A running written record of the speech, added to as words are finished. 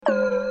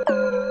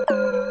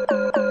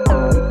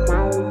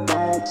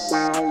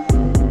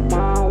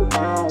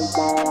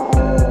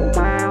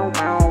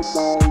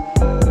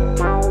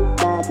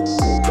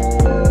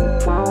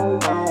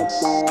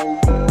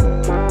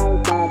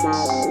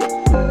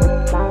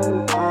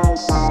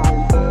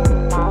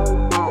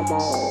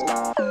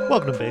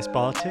Welcome to Base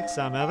Politics.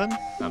 I'm Evan.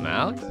 I'm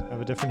Alex. I have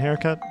a different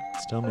haircut.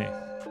 Still me.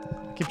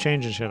 I keep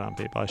changing shit on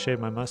people. I shaved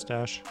my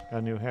mustache.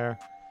 Got new hair.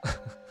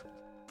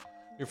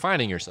 You're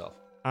finding yourself.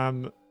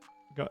 I'm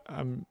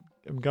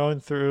going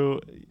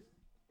through.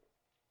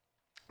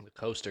 The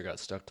coaster got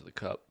stuck to the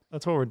cup.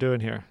 That's what we're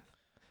doing here.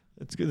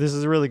 This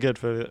is really good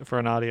for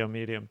an audio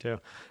medium too.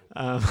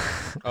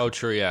 Oh,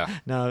 true. Yeah.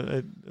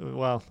 No,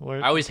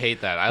 I always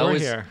hate that. we're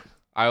here.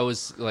 I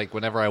always like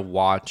whenever I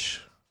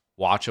watch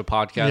a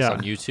podcast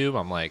on YouTube,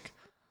 I'm like,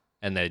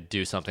 and they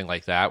do something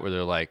like that where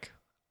they're like,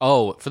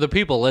 oh, for the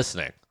people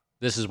listening,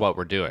 this is what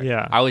we're doing.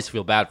 Yeah. I always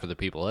feel bad for the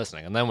people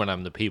listening. And then when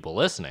I'm the people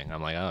listening,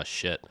 I'm like, oh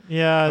shit.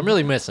 Yeah. I'm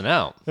really missing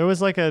out. There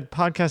was like a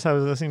podcast I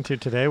was listening to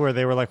today where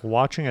they were like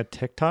watching a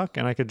TikTok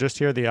and I could just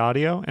hear the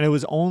audio, and it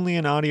was only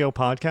an audio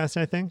podcast,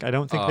 I think. I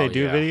don't think they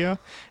do video.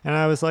 And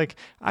I was like,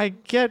 I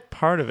get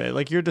part of it.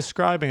 Like, you're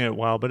describing it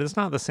well, but it's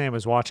not the same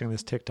as watching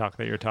this TikTok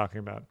that you're talking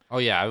about. Oh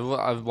yeah,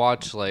 I've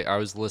watched, like, I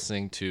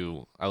listened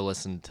to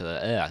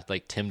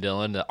like Tim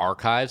Dillon, the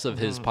archives of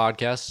his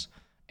podcasts,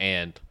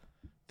 and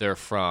they're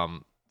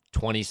from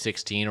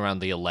 2016 around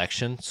the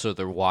election, so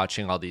they're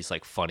watching all these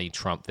like funny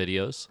Trump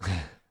videos.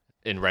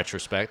 In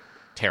retrospect,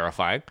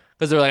 terrifying,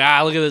 because they're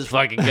like, look at this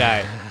fucking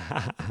guy,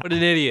 what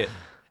an idiot.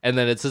 And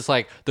then it's just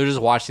like they're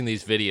just watching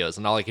these videos,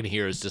 and all I can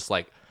hear is just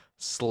like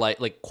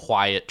like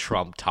quiet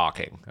Trump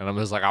talking, and I'm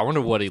just like, I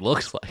wonder what he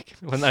looks like.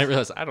 When I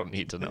realize I don't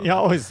need to know. He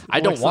always I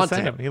don't looks want the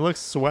to same. know. He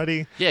looks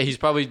sweaty. Yeah, he's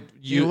probably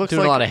doing like,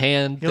 a lot of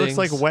hand He things.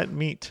 looks like wet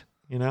meat,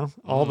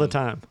 all the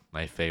time.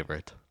 My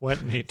favorite.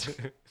 Wet meat.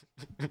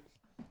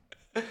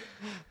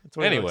 That's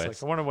what he looks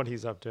like. I wonder what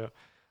he's up to.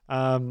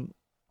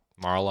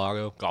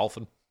 Mar-a-Lago,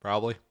 golfing,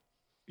 probably.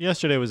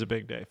 Yesterday was a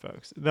big day,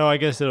 folks. Though I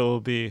guess it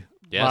will be.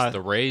 Yes,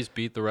 the Rays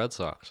beat the Red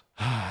Sox.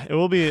 It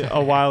will be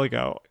a while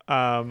ago.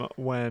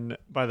 When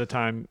by the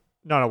time,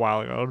 not a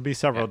while ago, it'll be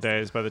several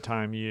days by the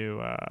time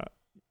you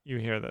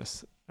hear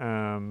this.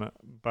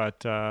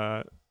 But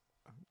it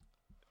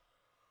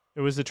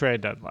was the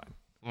trade deadline.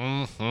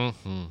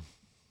 Mm-hmm.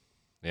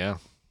 Yeah.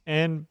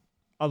 And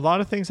a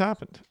lot of things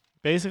happened.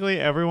 Basically,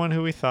 everyone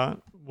who we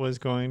thought was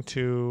going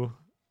to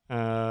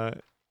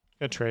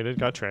get traded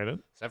got traded.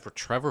 Except for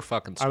Trevor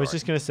fucking Story. I was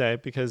just going to say,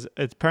 because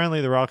apparently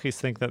the Rockies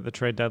think that the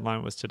trade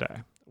deadline was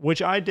today,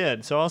 which I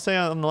did. So I'll say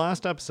on the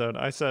last episode,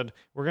 I said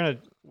we're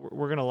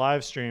gonna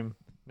live stream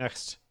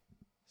next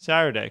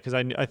Saturday, because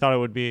I thought it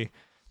would be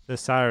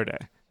this Saturday.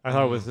 I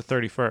thought it was the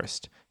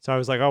 31st. So I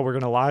was like, oh, we're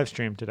gonna live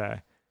stream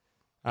today.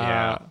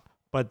 Yeah.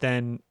 But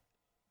then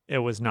it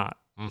was not.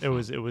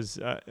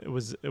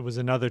 Mm-hmm. It was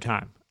another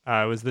time.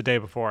 It was the day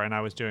before, and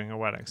I was doing a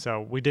wedding,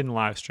 so we didn't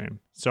live stream.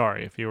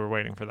 Sorry if you were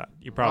waiting for that.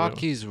 You probably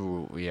Rockies,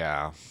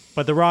 yeah.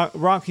 But the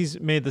Rockies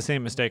made the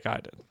same mistake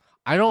I did.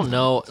 I don't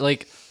know,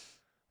 like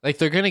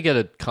they're gonna get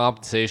a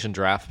compensation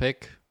draft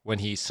pick when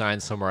he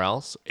signs somewhere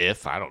else.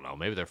 If I don't know,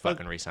 maybe they're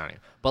fucking re-signing.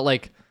 But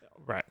like,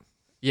 right?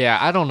 Yeah,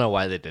 I don't know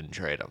why they didn't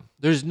trade him.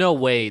 There's no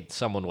way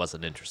someone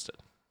wasn't interested.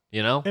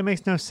 It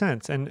makes no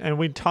sense. And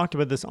we talked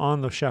about this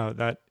on the show,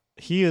 that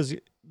he is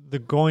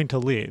going to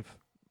leave.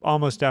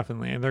 Almost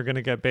definitely, and they're going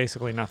to get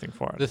basically nothing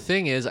for it. The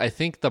thing is, I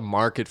think the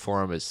market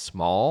for him is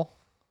small.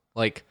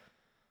 Like,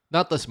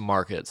 not this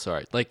market,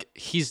 sorry. Like,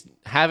 he's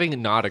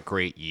having not a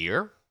great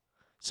year,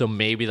 so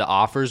maybe the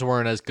offers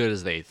weren't as good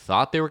as they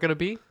thought they were going to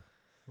be.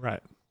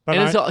 Right.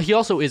 But he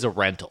also is a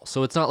rental,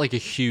 so it's not like a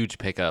huge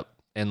pickup.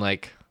 And,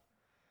 like,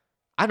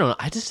 I don't know.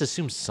 I just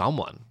assume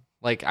someone.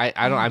 Like, I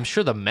don't. I'm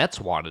sure the Mets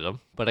wanted him,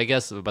 but they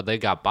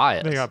got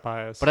Baez. They got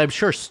Baez. But I'm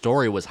sure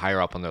Story was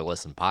higher up on their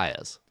list than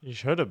Baez. He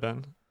should have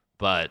been.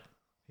 But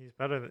he's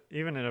better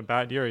even in a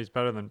bad year. He's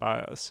better than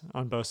Baez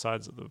on both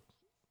sides of the.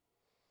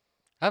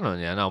 I don't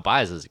know. Yeah, no,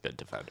 Baez is a good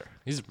defender.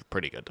 He's a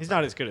pretty good defender. He's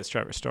not as good as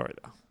Trevor Story,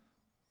 though.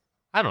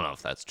 I don't know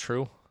if that's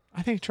true.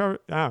 I think Trevor.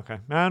 Okay,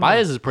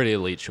 Baez is pretty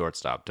elite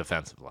shortstop,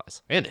 defensive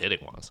wise and hitting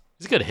wise.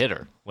 He's a good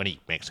hitter when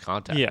he makes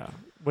contact. Yeah,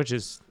 which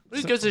is.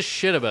 He gives a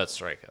shit about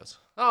strikeouts.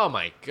 Oh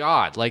my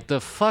god! Like the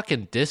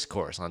fucking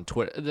discourse on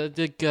Twitter.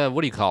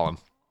 What do you call them?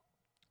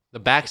 The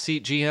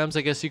backseat GMs,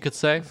 I guess you could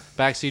say.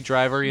 Backseat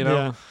driver,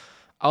 Yeah.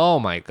 Oh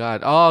my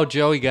god. Oh,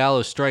 Joey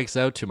Gallo strikes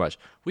out too much.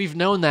 We've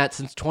known that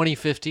since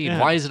 2015. Yeah.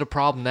 Why is it a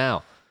problem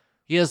now?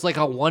 He has like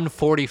a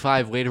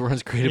 145 weighted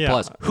runs created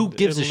plus. Who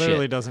gives a shit? It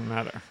literally doesn't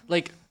matter.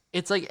 Like,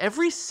 it's like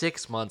every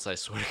 6 months, I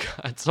swear to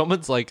God,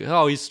 someone's like,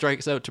 oh, he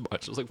strikes out too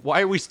much. I was like,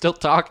 why are we still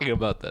talking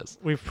about this?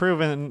 We've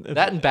proven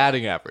that and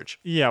batting average.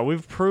 Yeah,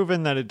 we've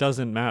proven that it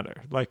doesn't matter.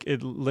 Like,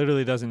 it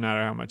literally doesn't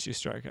matter how much you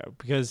strike out,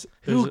 because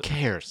who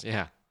cares?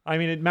 Yeah. I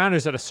mean, it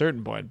matters at a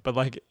certain point, but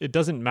like, it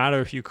doesn't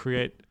matter if you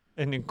create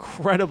an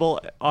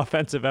incredible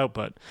offensive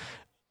output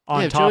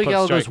on top Joey of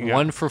Gallo goes striking out.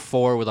 1 for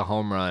 4 with a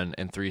home run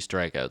and 3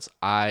 strikeouts.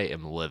 I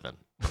am living.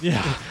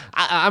 Yeah,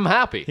 I'm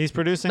happy. He's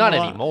producing not a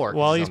lot, anymore.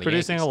 Well, he's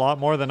producing a lot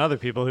more than other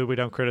people who we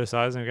don't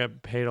criticize and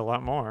get paid a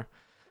lot more.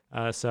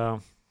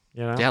 So,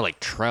 yeah, like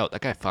Trout.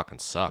 That guy fucking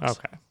sucks.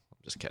 Okay, I'm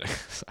just kidding.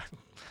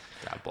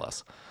 God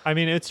bless. I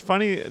mean, it's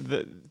funny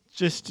that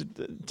just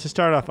to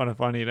start off on a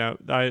funny note,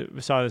 I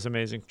saw this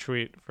amazing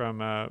tweet from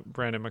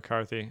Brandon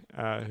McCarthy,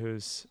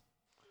 who's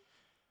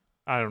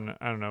I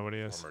don't know what he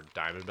is. Former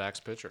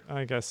Diamondbacks pitcher.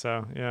 I guess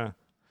so. Yeah.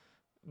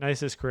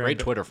 Nicest career. Great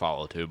Twitter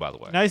follow too, by the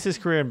way.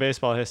 Nicest career in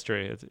baseball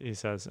history. He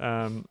says.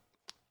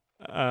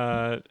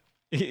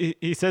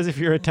 He says if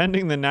you're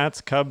attending the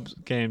Nats Cubs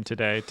game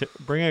today,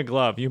 bring a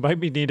glove. You might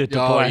be needed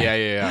to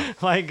play. Yeah.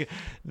 Like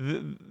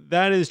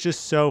that is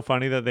just so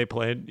funny that they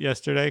played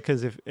yesterday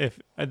because if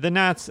the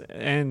Nats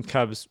and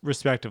Cubs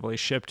respectively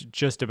shipped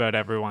just about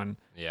everyone.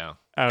 Yeah.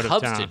 Out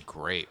Cubs of town. did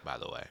great, by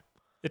the way.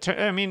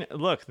 I mean,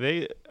 look,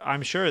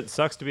 I'm sure it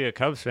sucks to be a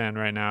Cubs fan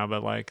right now,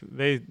 but like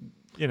they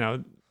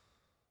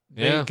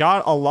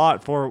got a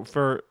lot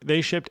for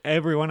they shipped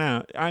everyone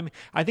out.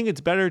 I think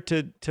it's better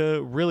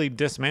to really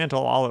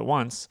dismantle all at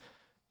once,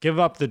 give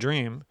up the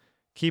dream,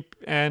 keep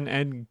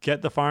and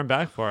get the farm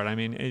back for it. I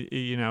mean,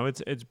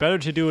 it's better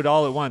to do it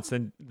all at once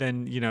than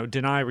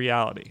deny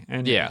reality.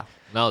 And yeah,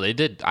 no, they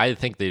did. I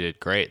think they did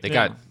great. They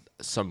got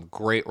some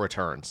great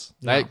returns.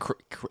 Yeah.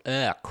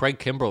 That Craig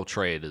Kimbrell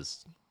trade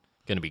is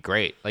going to be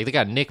great. Like they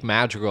got Nick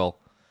Madrigal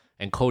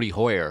and Cody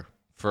Hoyer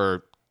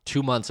for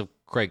 2 months of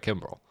Craig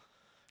Kimbrell.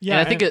 Yeah,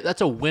 and I think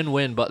that's a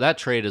win-win, but that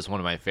trade is one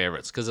of my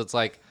favorites because it's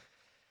like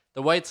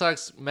the White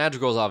Sox,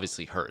 Madrigal's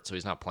obviously hurt, so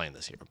he's not playing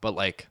this year. But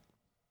like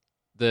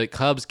the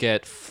Cubs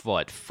get,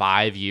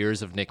 5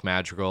 years of Nick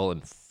Madrigal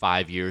and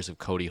 5 years of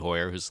Cody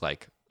Hoyer, who's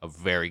like a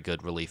very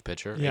good relief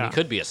pitcher. Yeah. And he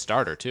could be a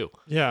starter too.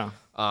 Yeah.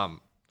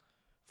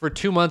 For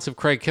 2 months of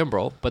Craig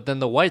Kimbrell, but then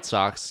the White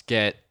Sox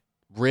get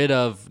rid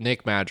of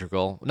Nick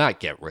Madrigal. Not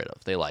get rid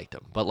of, they liked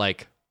him, but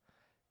like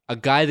a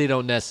guy they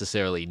don't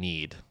necessarily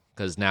need.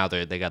 Because now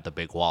they got the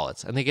big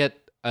wallets. And they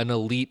get an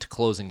elite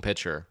closing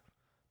pitcher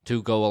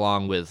to go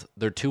along with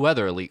their 2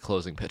 other elite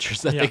closing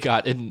pitchers that they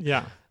got in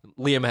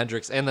Liam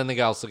Hendricks. And then they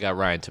also got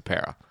Ryan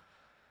Tepera.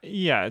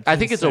 Yeah. I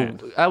think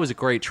that was a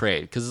great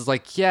trade. Because it's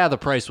like, yeah, the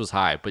price was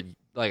high. But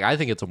like I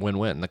think it's a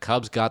win-win. The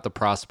Cubs got the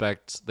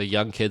prospects, the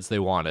young kids they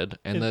wanted.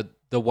 And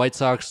the White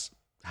Sox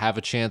have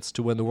a chance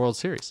to win the World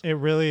Series. It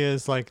really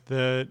is like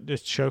it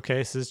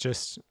showcases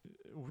just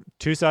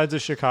 2 sides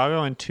of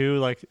Chicago and 2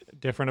 like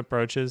different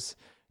approaches.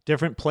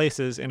 Different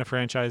places in a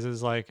franchise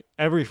is like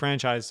every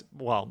franchise.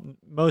 Well,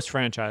 most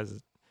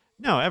franchises.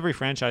 No, every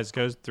franchise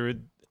goes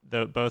through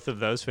both of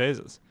those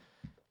phases.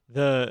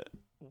 The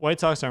White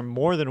Sox are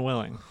more than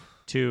willing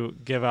to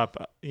give up,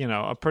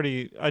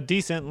 a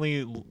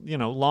decently,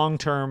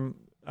 long-term.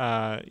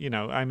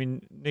 I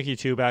mean, Nicky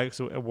Two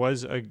Bags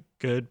was a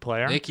good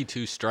player. Nicky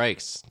Two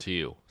Strikes to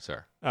you,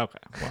 sir. Okay,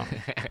 well,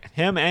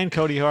 him and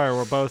Cody Hoyer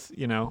were both,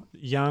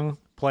 young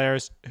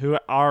players who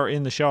are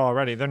in the show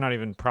already. They're not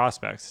even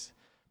prospects.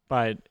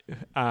 But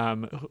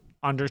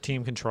under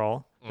team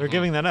control. They're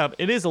giving that up.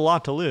 It is a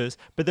lot to lose,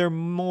 but they're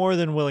more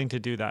than willing to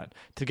do that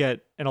to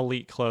get an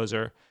elite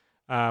closer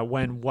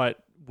when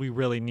what we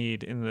really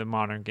need in the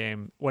modern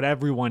game, what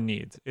everyone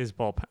needs, is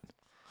bullpen.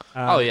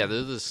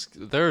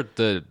 They're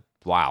the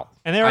wow.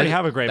 And they already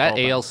have a great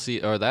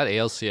bullpen. That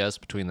ALCS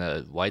between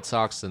the White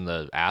Sox and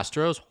the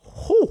Astros,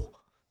 whew,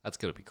 that's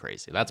going to be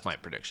crazy. That's my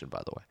prediction,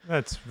 by the way.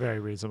 That's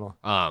very reasonable.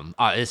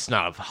 It's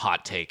not a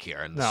hot take here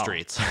in the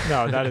streets.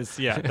 No, that is,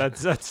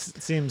 that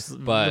seems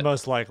the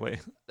most likely.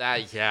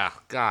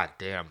 God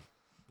damn.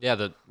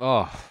 Yeah,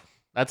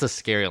 that's a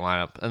scary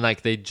lineup. And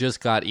like they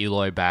just got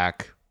Eloy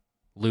back.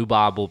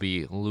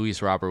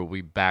 Luis Robert will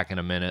be back in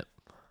a minute.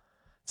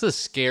 It's a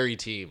scary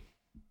team.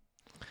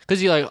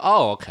 Because you're like,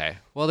 oh, okay.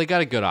 Well, they got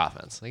a good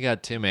offense. They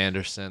got Tim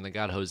Anderson. They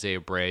got Jose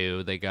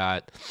Abreu. They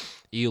got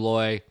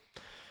Eloy.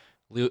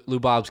 Lou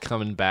Bob's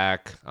coming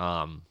back.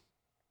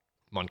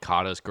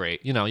 Moncada's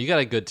great. You got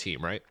a good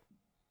team, right?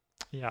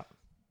 Yeah.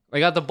 They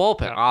got the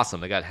bullpen.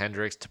 Awesome. They got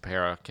Hendricks,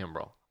 Tepera,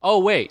 Kimbrell. Oh,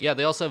 wait. Yeah,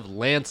 they also have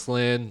Lance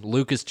Lynn,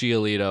 Lucas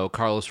Giolito,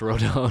 Carlos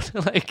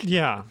Rodon.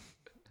 Yeah.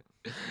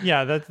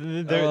 Yeah,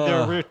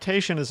 their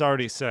rotation is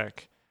already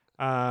sick.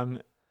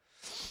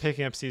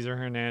 Picking up Cesar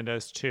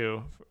Hernandez,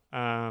 too.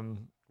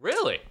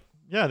 Really?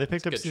 Yeah, they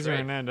picked up Cesar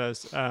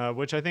Hernandez,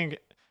 which I think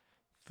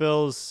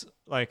fills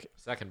like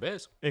second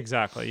base.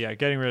 Exactly. Yeah,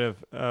 getting rid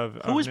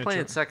of who was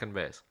playing second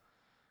base?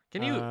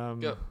 Can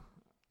you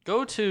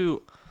go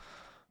to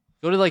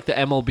like the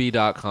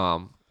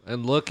MLB.com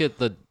and look at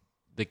the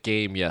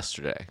game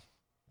yesterday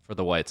for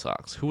the White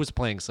Sox? Who was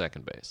playing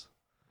second base?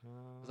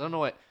 I don't know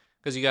what,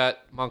 because you got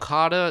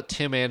Moncada,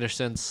 Tim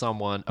Anderson,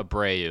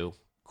 Abreu,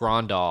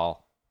 Grandal,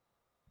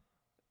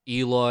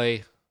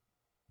 Eloy.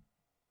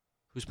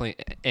 Who's playing?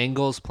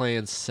 Engels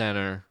playing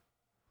center.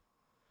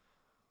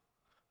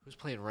 Who's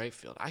playing right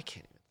field? I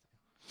can't even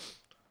think.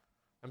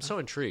 I'm so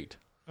intrigued.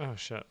 Oh,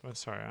 shit.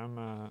 Sorry.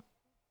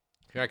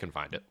 Here, I can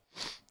find it.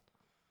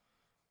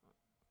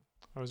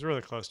 I was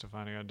really close to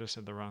finding it. I just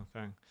said the wrong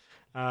thing.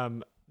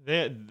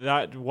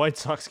 That White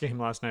Sox game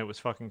last night was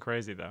fucking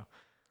crazy, though.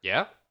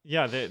 Yeah?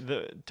 Yeah,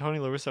 the Tony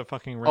La Russa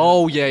fucking ran.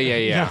 Oh,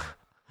 yeah.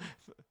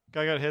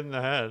 Guy got hit in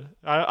the head.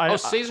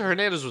 Cesar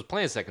Hernandez was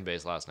playing second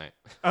base last night.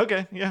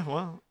 Okay, yeah,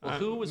 well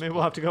maybe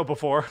we'll have to go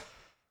before.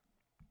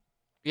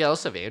 Yeah,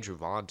 let's have Andrew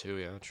Vaughn, too.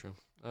 Yeah, true.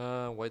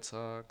 White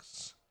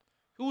Sox.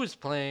 Who was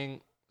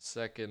playing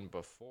second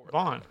before?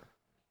 Vaughn.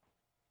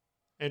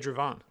 Andrew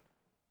Vaughn.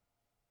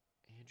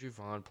 Andrew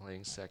Vaughn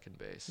playing second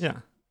base. Yeah.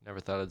 Never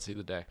thought I'd see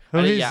the day.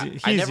 Well,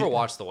 I never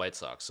watched the White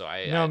Sox, so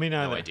I had me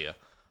neither. no idea.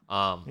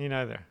 Me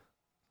neither.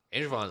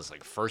 Andrew Vaughn is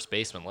like first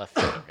baseman, left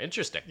fielder.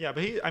 Interesting. Yeah,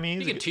 but he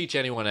can teach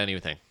anyone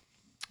anything.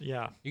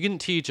 Yeah. You can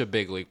teach a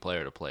big league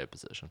player to play a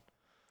position.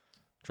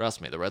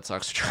 Trust me, the Red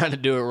Sox are trying to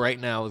do it right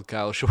now with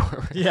Kyle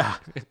Schwarber. Yeah.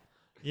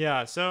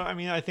 Yeah. So, I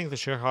mean, I think the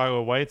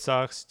Chicago White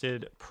Sox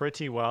did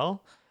pretty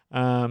well.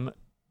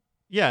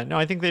 Yeah, no,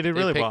 I think they did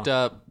really well. They picked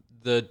up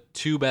the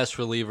two best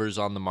relievers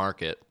on the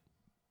market.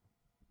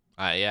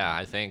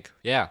 I think.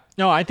 Yeah.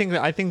 No, I think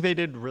they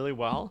did really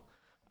well.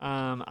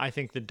 I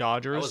think the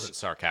Dodgers. I wasn't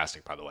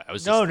sarcastic, by the way. I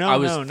was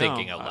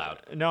thinking out loud.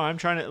 No, I'm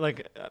trying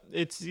to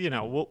it's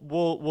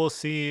we'll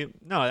see.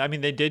 No, I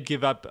mean they did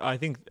give up. I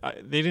think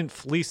they didn't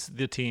fleece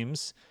the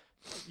teams.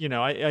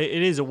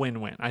 It is a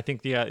win-win. I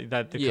think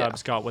that the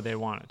Cubs got what they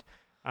wanted.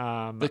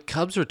 The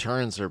Cubs'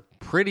 returns are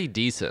pretty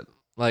decent.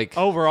 Like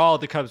overall,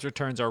 the Cubs'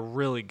 returns are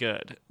really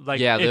good.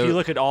 If you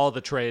look at all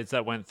the trades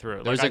that went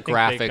through, there's a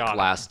graphic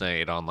last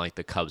night on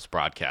the Cubs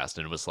broadcast,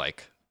 and it was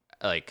like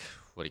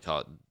what do you call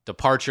it?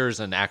 Departures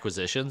and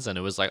acquisitions, and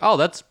it was like, oh,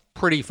 that's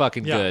pretty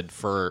fucking good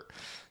for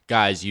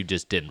guys you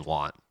just didn't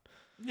want.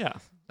 Yeah,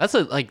 that's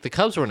the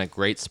Cubs were in a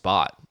great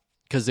spot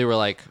because they were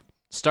like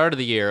start of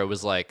the year. It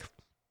was like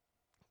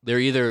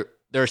they're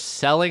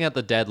selling at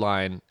the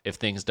deadline if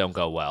things don't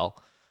go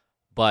well,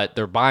 but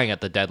they're buying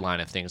at the deadline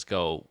if things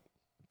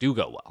do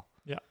go well.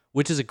 Yeah,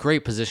 which is a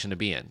great position to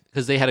be in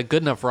because they had a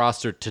good enough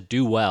roster to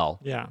do well.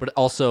 Yeah, but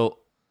also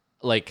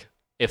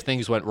if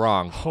things went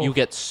wrong, you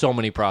get so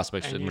many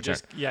prospects in return.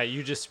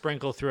 You just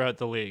sprinkle throughout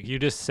the league. You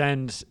just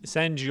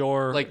send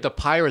your the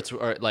Pirates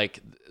are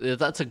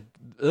that's an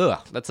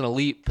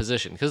elite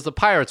position because the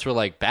Pirates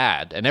were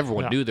bad and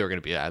everyone knew they were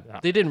going to be bad. Yeah.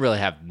 They didn't really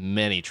have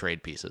many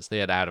trade pieces. They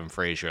had Adam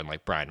Frazier and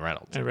Brian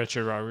Reynolds and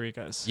Richard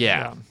Rodriguez.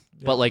 Yeah.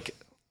 But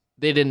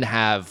they didn't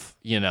have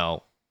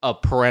a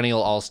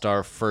perennial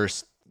all-star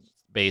first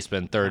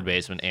baseman, third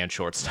baseman, and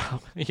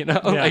shortstop.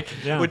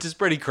 Which is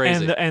pretty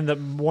crazy.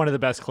 And one of the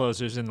best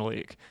closers in the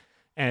league.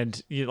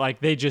 And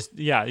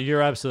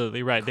you're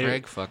absolutely right.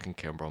 Craig fucking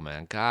Kimbrell,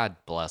 man, God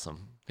bless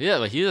him.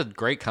 Yeah, he had a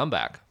great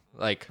comeback.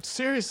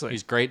 Seriously,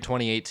 he's great.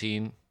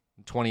 2018,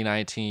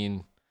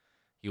 2019,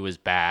 he was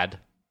bad.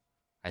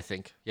 I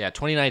think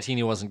 2019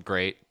 he wasn't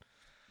great,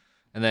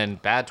 and then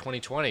bad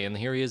 2020, and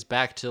here he is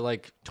back to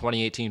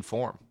 2018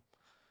 form,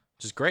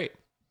 which is great.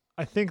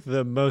 I think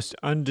the most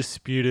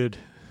undisputed.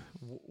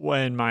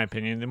 In my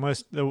opinion,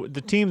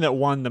 the team that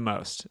won the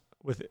most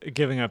with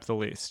giving up the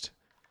least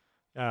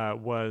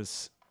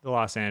was the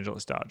Los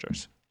Angeles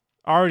Dodgers.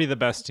 Already the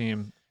best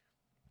team,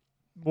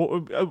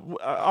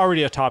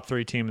 already a top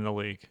 3 team in the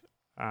league.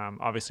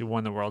 Obviously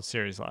won the World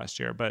Series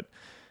last year, but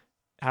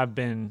have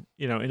been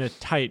in a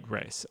tight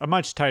race, a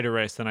much tighter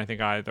race than I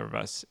think either of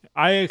us.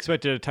 I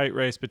expected a tight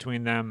race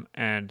between them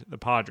and the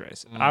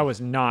Padres. I was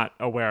not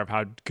aware of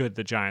how good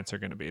the Giants are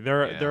going to be.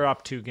 They're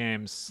up 2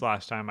 games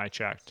last time I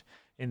checked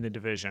in the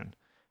division.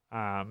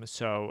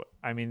 So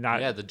I mean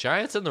the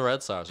Giants and the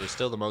Red Sox are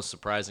still the most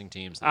surprising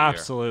teams in the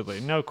absolutely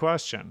year. No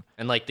question.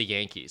 And the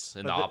Yankees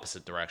in the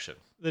opposite direction.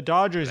 The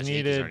Dodgers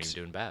Yankees aren't even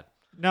doing bad.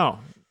 No.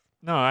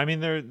 I mean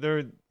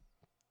the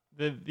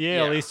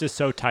AL East is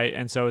so tight,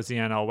 and so is the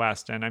NL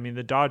West. And I mean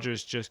the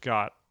Dodgers just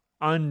got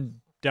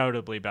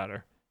undoubtedly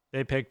better.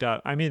 They picked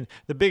up. I mean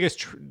the biggest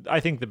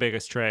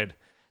trade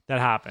that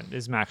happened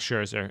is Max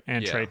Scherzer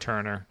and Trey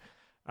Turner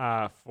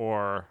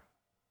for.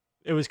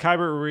 It was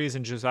Kyber Ruiz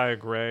and Josiah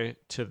Gray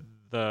to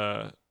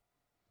the.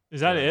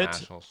 Is that it?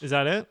 Nationals. Is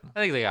that it?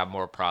 I think they got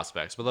more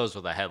prospects, but those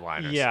were the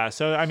headliners. Yeah.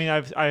 So I mean,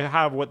 I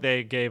have what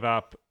they gave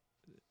up.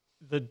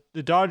 The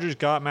Dodgers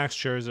got Max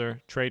Scherzer,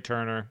 Trey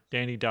Turner,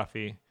 Danny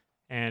Duffy,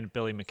 and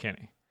Billy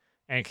McKinney,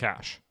 and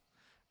cash.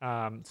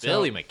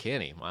 Billy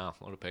McKinney. Wow,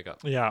 what a pickup.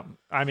 Yeah.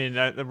 I mean,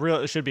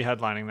 it should be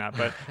headlining that,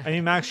 but I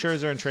mean, Max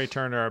Scherzer and Trey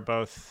Turner are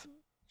both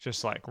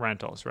just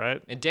rentals,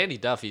 right? And Danny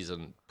Duffy's a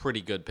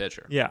pretty good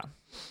pitcher. Yeah.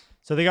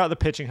 So they got the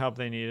pitching help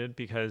they needed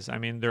because, I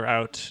mean, they're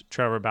out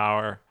Trevor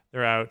Bauer.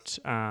 They're out.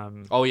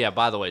 Oh, yeah.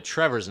 By the way,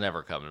 Trevor's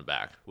never coming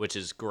back, which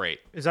is great.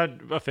 Is that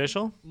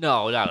official?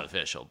 No, not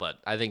official, but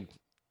I think.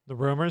 The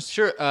rumors?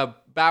 Sure.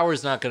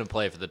 Bauer's not going to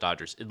play for the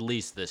Dodgers, at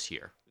least this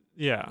year.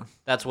 Yeah.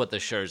 That's what the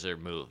Scherzer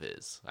move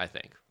is, I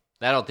think.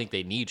 I don't think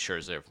they need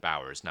Scherzer if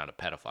Bauer is not a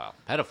pedophile.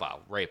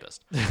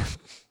 Rapist.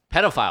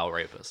 Pedophile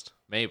rapist,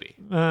 maybe.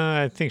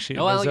 I think she.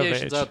 No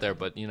allegations out there,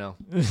 but,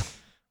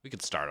 we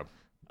could start him.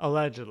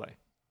 Allegedly.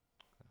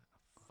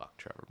 Fuck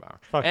Trevor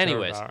Bauer.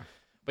 Anyways, Trevor Bauer.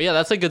 But yeah,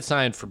 that's a good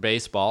sign for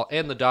baseball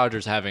and the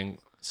Dodgers having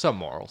some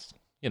morals.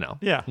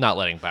 Not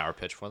letting Bauer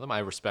pitch for them. I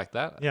respect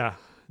that. Yeah.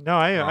 No,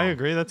 I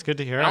agree. That's good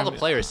to hear. And all the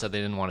players said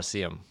they didn't want to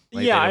see him.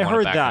 I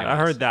heard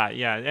that.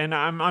 Yeah, and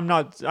I'm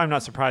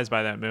not surprised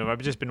by that move.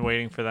 I've just been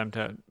waiting for them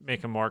to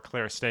make a more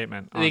clear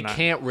statement. They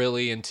can't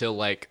really until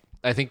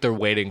I think they're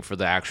waiting for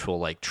the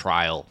actual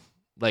trial,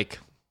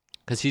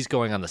 because he's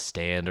going on the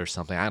stand or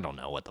something. I don't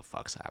know what the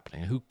fuck's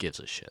happening. Who gives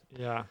a shit?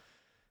 Yeah.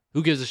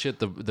 Who gives a shit?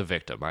 The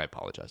victim. I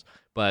apologize,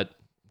 but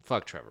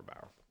fuck Trevor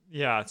Bauer.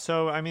 Yeah.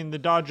 So I mean, the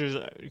Dodgers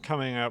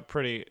coming out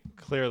pretty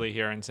clearly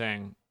here and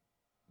saying,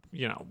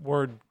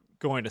 we're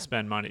going to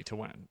spend money to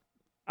win,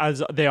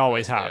 as they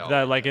always have.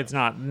 That like it's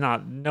not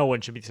no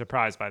one should be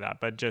surprised by that.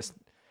 But just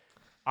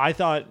I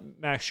thought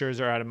Max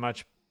Scherzer had a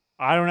much.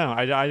 I don't know.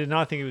 I did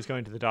not think he was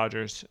going to the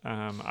Dodgers.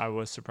 I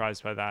was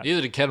surprised by that.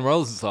 Neither did Ken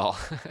Rosenthal.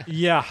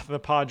 Yeah, the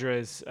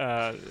Padres.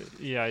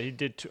 Yeah, he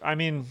did. I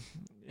mean,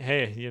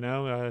 hey,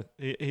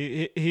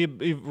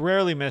 he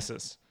rarely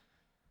misses.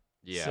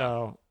 Yeah.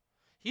 So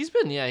He's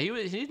been he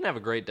didn't have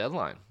a great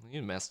deadline.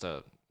 He missed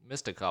a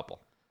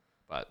couple,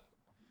 but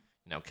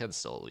Ken's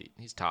still elite.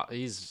 He's top.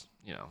 He's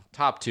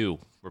top 2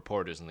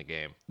 reporters in the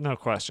game. no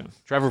question.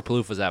 Trevor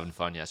Plouffe was having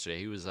fun yesterday.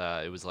 He was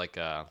it was like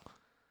he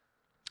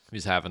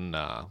was having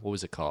what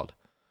was it called?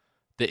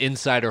 The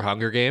Insider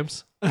Hunger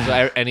Games.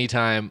 So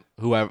anytime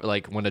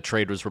when a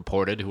trade was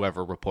reported,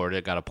 whoever reported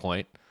it got a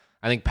point.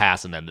 I think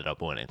Passan ended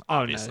up winning.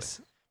 Obviously. Oh,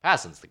 nice.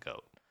 Passan's the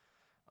GOAT.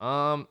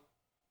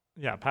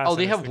 Yeah.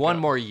 They have one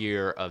more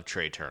year of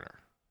Trey Turner.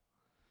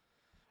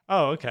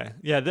 Oh, okay.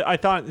 Yeah, I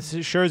thought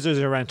Scherzer's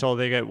a rental.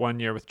 They get 1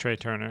 year with Trey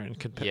Turner and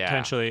could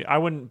potentially. I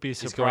wouldn't be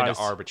surprised. He's going to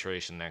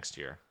arbitration next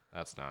year.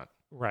 That's not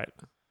right.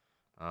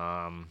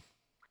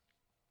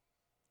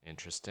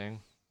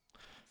 Interesting.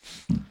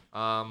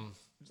 So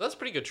that's a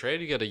pretty good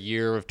trade. You get a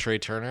year of Trey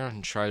Turner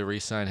and try to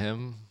re-sign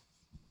him.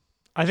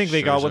 I think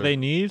they got what they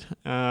need,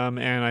 and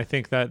I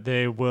think that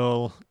they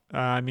will.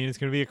 I mean, it's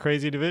going to be a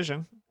crazy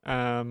division.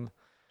 I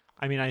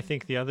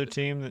think the other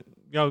team.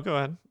 Go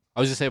ahead. I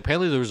was just saying.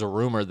 Apparently, there was a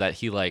rumor that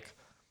he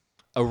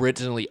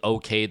originally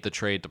okayed the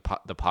trade to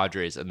the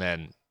Padres and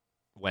then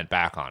went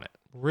back on it.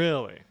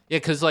 Really? Yeah,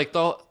 because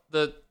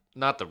the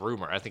not the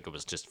rumor. I think it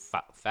was just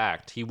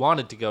fact. He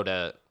wanted to go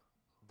to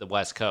the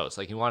West Coast.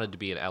 He wanted to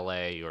be in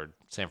L.A. or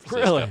San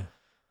Francisco. Really?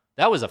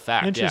 That was a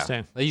fact.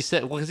 Interesting. Yeah. He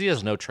said, because he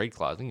has no trade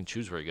clause. He can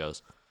choose where he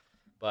goes.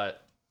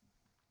 But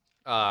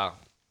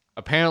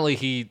apparently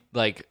he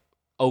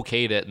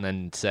okayed it and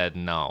then said,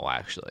 no,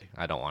 actually,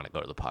 I don't want to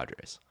go to the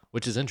Padres,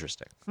 which is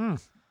interesting.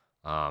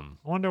 I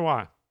wonder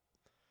why.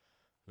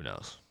 Who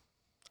knows?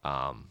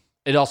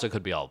 It also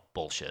could be all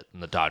bullshit.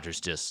 And the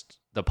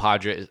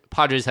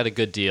Padres had a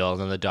good deal, and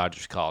then the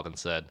Dodgers called and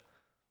said,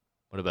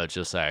 what about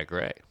Josiah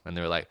Gray? And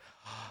they were like,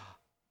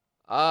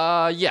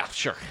 yeah,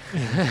 sure.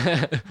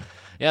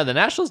 Yeah, the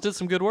Nationals did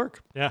some good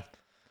work. Yeah.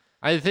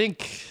 I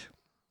think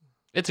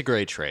it's a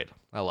great trade.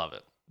 I love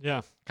it.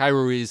 Yeah. Kai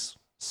Ruiz,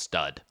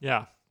 stud.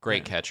 Yeah.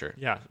 Great catcher.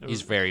 Yeah.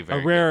 He's very, very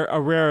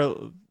a rare.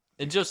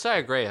 And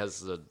Josiah Gray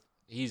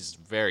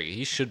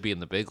he should be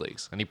in the big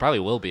leagues, and he probably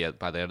will be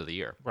by the end of the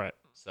year. Right.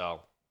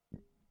 So,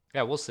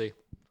 yeah, we'll see.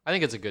 I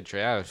think it's a good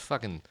trade.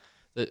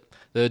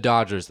 The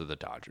Dodgers are the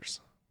Dodgers.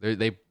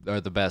 They are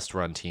the best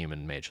run team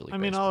in Major League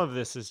Baseball. All of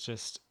this is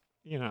just,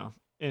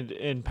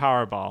 in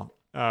Powerball,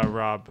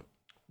 Rob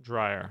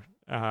Dreyer.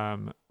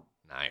 Nyer.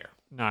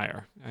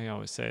 I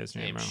always say his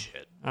name wrong.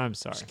 Shit. I'm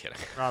sorry. Just kidding.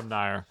 Rob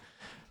Nyer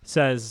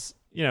says,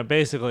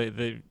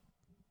 basically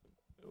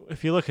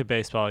if you look at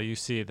baseball, you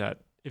see that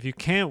if you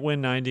can't win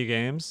 90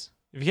 games,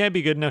 if you can't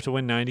be good enough to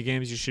win 90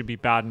 games, you should be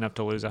bad enough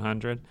to lose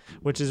 100,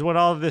 which is what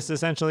all of this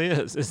essentially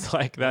is. It's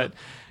like that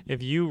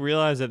if you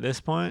realize at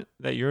this point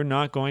that you're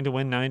not going to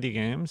win 90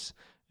 games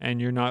and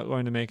you're not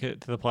going to make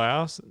it to the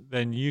playoffs,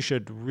 then you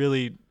should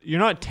really, you're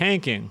not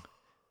tanking.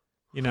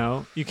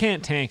 You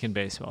can't tank in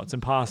baseball. It's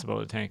impossible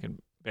to tank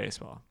in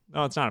baseball.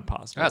 No, it's not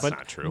impossible. That's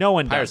not true. No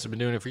one Pirates does. have been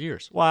doing it for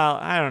years. Well,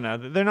 I don't know.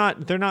 They're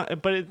not,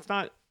 but it's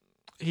not,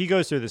 he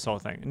goes through this whole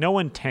thing. No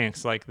one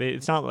tanks.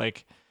 It's not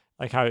like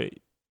how,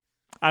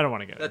 I don't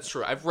want to get That's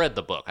true. I've read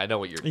the book. I know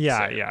what you're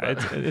saying. Yeah.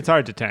 It's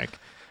hard to tank.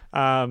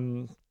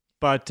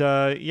 But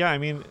some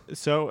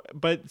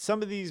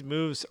of these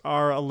moves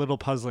are a little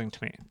puzzling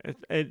to me.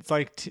 It's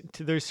like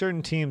there's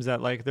certain teams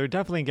that they're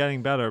definitely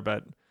getting better,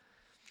 but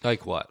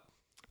like what?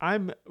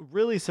 I'm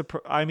really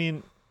surprised. I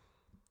mean,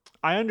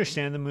 I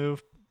understand the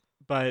move,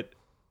 but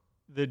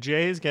the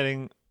Jays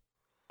getting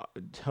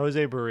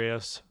Jose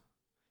Barrios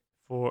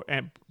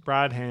and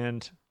Brad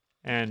Hand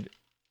and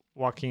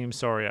Joakim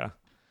Soria.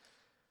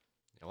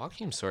 Yeah,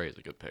 Joakim Soria is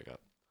a good pickup.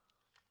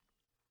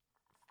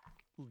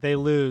 They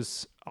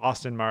lose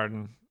Austin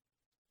Martin,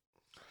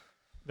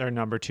 their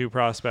number 2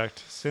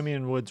 prospect,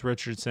 Simeon Woods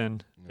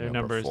Richardson, their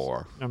number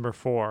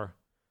 4,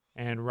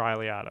 and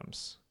Riley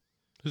Adams,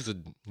 who's a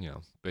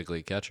big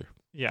league catcher.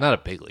 Yeah, not a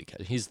big league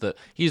catcher. He's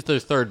their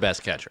third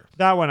best catcher.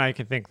 That one I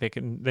can think they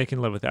can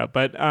live without.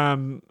 But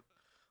well,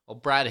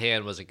 Brad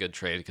Hand was a good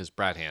trade because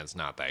Brad Hand's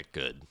not that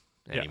good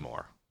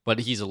anymore. But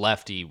he's a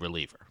lefty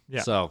reliever.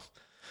 Yeah. So,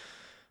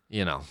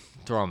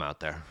 throw him out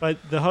there. But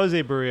the Jose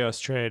Barrios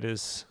trade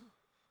is,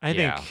 I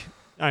think,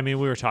 we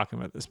were talking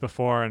about this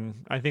before,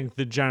 and I think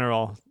the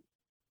general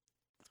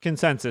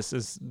consensus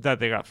is that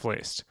they got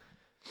fleeced.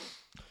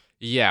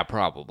 Yeah,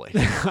 probably.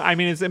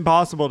 It's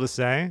impossible to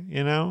say,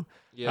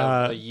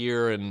 Yeah, a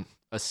year and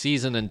a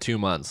season and 2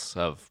 months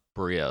of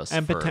Barrios.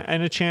 And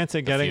a chance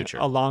at getting future.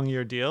 a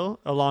longer deal,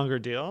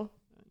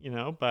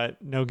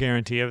 but no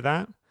guarantee of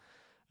that.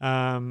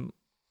 And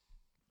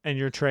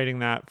you're trading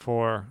that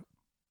for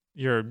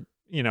your,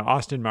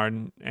 Austin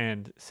Martin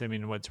and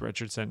Simeon Woods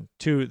Richardson,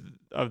 2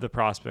 of the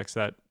prospects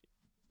that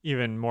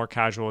even more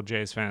casual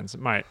Jays fans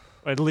might,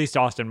 at least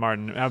Austin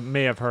Martin,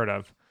 may have heard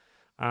of.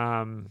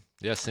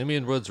 Yeah,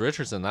 Simeon Woods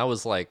Richardson. That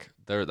was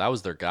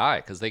their guy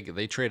because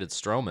they traded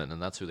Stroman,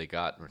 and that's who they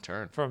got in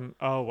return from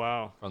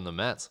the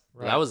Mets.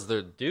 Right. That was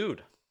their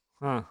dude.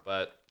 Huh.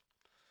 But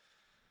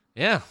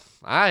yeah,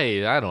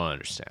 I don't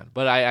understand.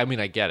 But I mean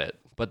I get it.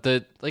 But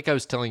like I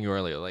was telling you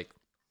earlier, like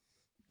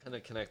kind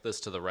of connect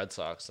this to the Red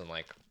Sox and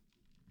like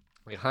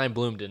Chaim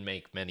Bloom didn't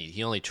make many.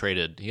 He only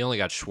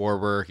got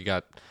Schwarber. He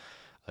got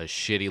a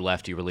shitty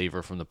lefty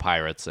reliever from the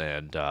Pirates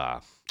and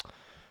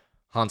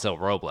Hansel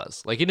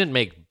Robles. Like he didn't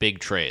make big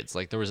trades.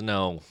 Like there was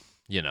no,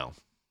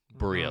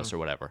 Barrios or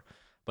whatever.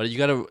 But you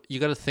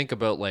gotta think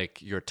about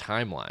like your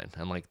timeline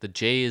and like the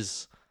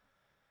Jays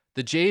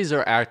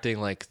are acting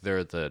like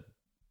they're the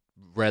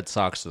Red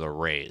Sox or the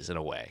Rays in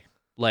a way.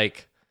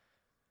 Like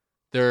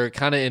they're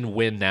kind of in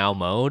win now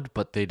mode,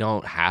 but they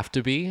don't have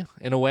to be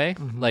in a way.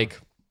 Like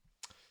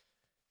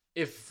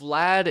if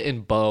Vlad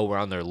and Bo were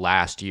on their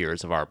last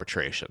years of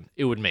arbitration,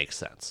 it would make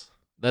sense.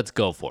 Let's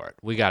go for it.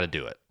 We got to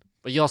do it.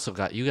 But you also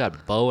got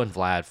Bo and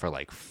Vlad for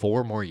like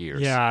 4 more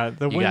years. Yeah,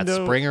 you got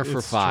Springer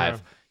for 5.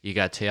 True. You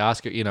got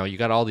Teoscar. You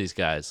got all these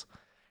guys,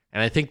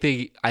 and I think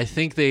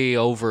they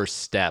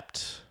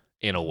overstepped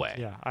in a way.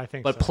 Yeah, I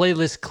think. But so. play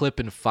this clip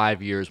in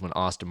 5 years when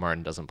Austin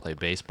Martin doesn't play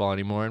baseball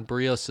anymore, and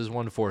Barrios has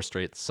won 4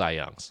 straight Cy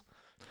Youngs.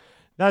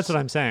 That's what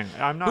I'm saying.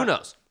 I'm not. Who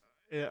knows?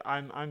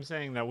 I'm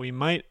saying that we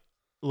might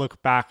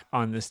look back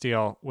on this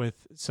deal with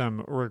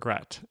some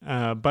regret,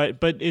 but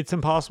it's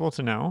impossible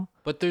to know.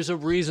 But there's a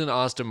reason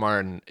Austin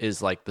Martin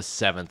is like the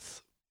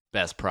 7th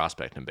best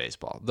prospect in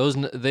baseball.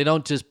 They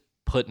don't just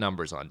put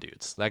numbers on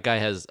dudes. That guy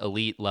has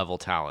elite level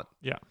talent.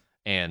 Yeah.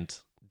 And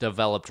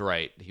developed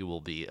right, he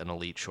will be an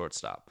elite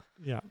shortstop.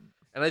 Yeah.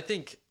 And I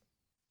think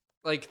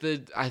like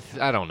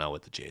I don't know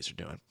what the Jays are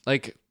doing.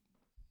 Like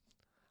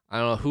I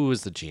don't know who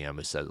was the GM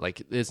who said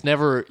like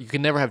you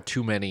can never have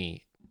too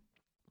many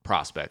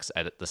prospects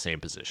at the same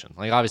position.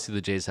 Like obviously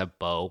the Jays have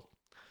Bo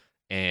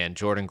and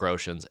Jordan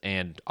Groshans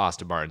and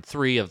Austin Martin,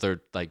 3 of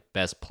their like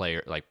best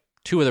player, like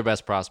 2 of their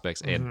best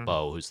prospects, and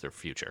Bo, who's their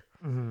future.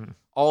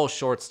 All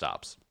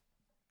shortstops.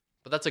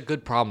 But that's a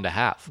good problem to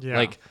have. Yeah.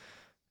 Like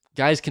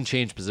guys can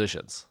change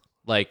positions.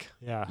 Like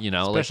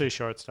especially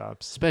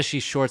shortstops. Especially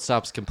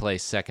shortstops can play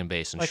second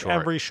base and like short.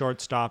 Every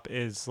shortstop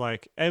is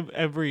like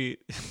every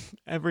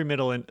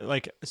middle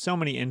like so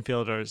many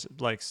infielders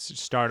like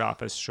start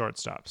off as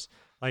shortstops.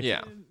 Like,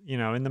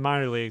 in the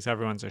minor leagues,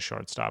 everyone's a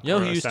shortstop.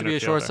 Who used to be a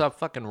shortstop?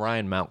 Fucking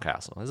Ryan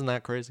Mountcastle. Isn't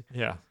that crazy?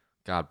 Yeah.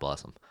 God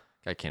bless him.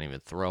 Guy can't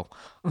even throw.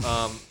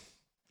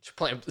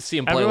 See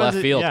him play left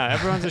field.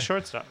 Everyone's a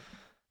shortstop.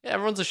 Yeah,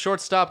 everyone's a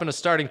shortstop and a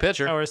starting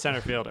pitcher. Or a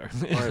center fielder.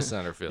 Or a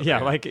center fielder.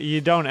 Yeah, like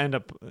you don't end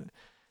up...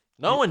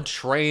 No one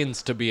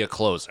trains to be a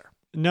closer.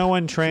 No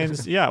one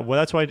trains... Yeah, well,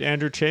 that's why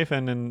Andrew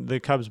Chafin and the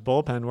Cubs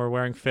bullpen were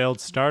wearing failed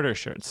starter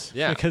shirts.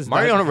 Yeah, because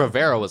Mariano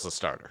Rivera was a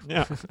starter.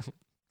 Yeah.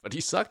 But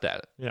he sucked at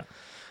it. Yeah.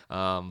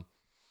 But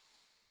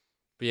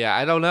yeah,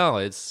 I don't know.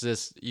 It's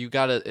just you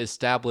got to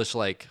establish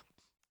like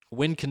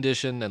win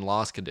condition and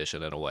loss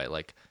condition in a way.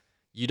 Like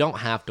you don't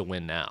have to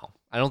win now.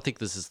 I don't think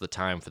this is the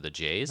time for the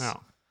Jays. No.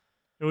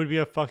 It would be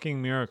a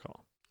fucking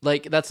miracle.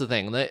 Like that's the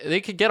thing.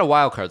 They could get a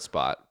wild card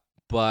spot,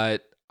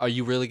 but are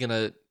you really going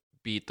to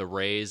beat the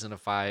Rays in a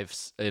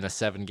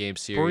 7-game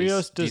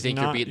series? Do you think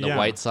you're beating the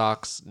White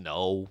Sox?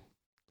 No.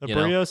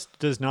 Barrios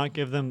does not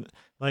give them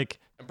like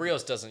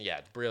Barrios doesn't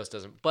yet. Barrios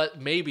doesn't. But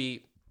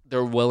maybe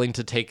they're willing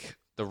to take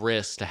the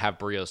risk to have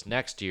Barrios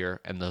next year,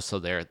 and so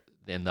they're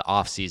in the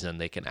off season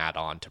they can add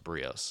on to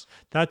Barrios.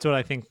 That's what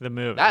I think the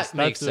move.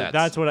 Makes sense.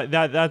 That's what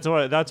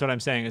I'm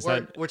saying is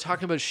we're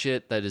talking about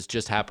shit that is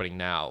just happening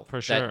now.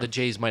 For sure, that the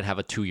Jays might have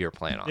a 2-year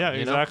plan on. Yeah,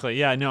 exactly.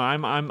 Yeah, no,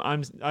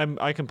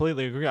 I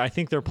completely agree. I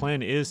think their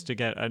plan is to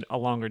get a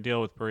longer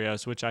deal with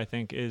Barrios, which I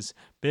think is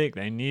big.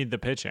 They need the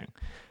pitching,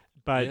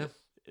 but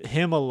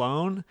him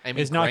alone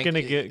is not going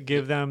to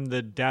give them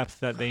the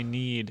depth that they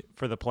need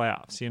for the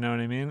playoffs. You know what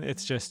I mean?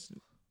 It's just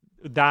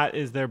that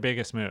is their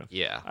biggest move.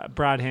 Yeah,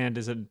 Brad Hand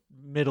is a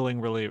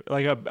middling reliever,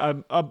 like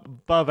a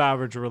above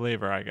average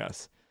reliever, I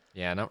guess.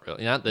 Yeah, not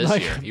really. Not this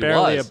like year. He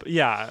barely. was.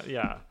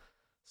 Yeah.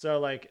 So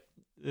like,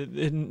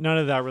 none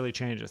of that really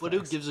changes. But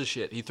who gives a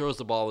shit? He throws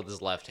the ball with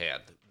his left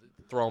hand.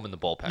 Throw him in the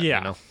bullpen.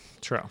 Yeah,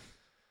 true.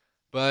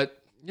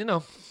 But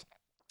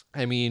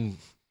I mean,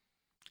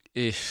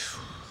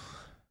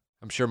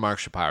 I'm sure Mark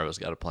Shapiro's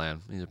got a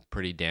plan. He's a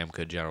pretty damn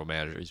good general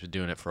manager. He's been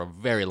doing it for a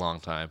very long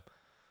time.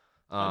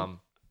 I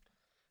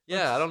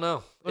don't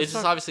know. It's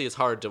just obviously it's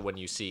hard to when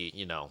you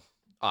see,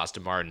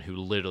 Austin Martin, who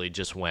literally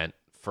just went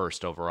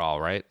 1st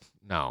overall, right?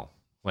 No,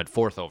 went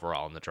 4th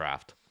overall in the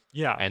draft.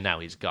 Yeah. And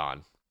now he's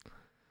gone.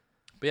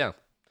 But yeah.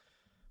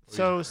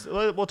 So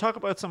we'll talk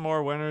about some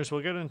more winners.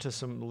 We'll get into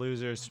some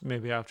losers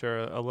maybe after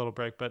a little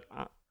break. But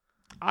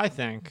I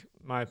think,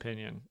 my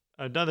opinion,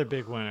 another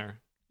big winner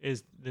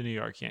is the New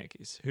York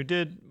Yankees, who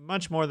did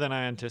much more than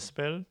I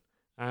anticipated.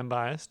 I'm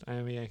biased. I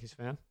am a Yankees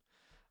fan.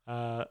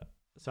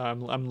 So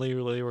I'm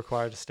legally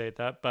required to state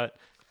that. But,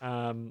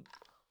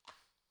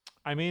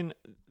 I mean,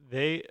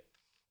 they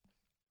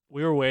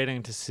we were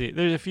waiting to see.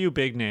 There's a few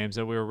big names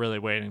that we were really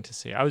waiting to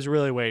see. I was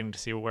really waiting to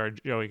see where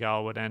Joey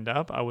Gallo would end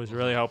up. I was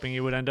really hoping he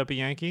would end up a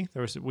Yankee.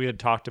 We had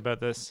talked about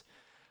this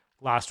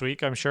last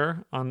week, I'm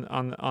sure, on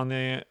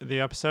the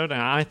episode,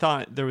 and I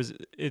thought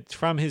it's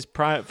from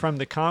from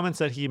the comments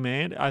that he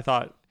made. I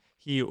thought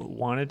he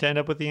wanted to end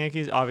up with the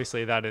Yankees.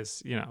 Obviously, that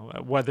is,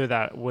 whether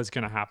that was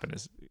going to happen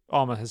is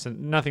almost has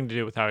nothing to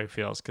do with how he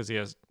feels, because he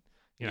has,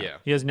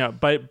 he has no.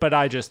 But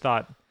I just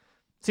thought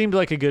seemed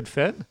like a good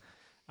fit.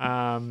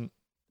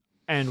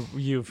 And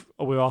we've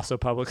also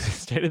publicly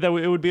stated that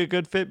it would be a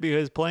good fit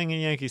because playing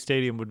in Yankee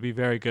Stadium would be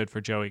very good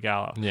for Joey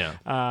Gallo. Yeah.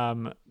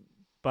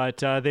 But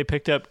they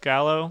picked up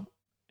Gallo,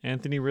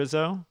 Anthony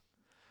Rizzo,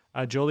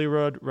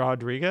 Joely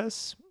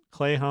Rodriguez,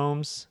 Clay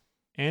Holmes,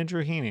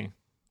 Andrew Heaney,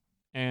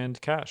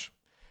 and Cash.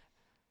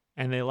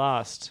 And they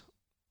lost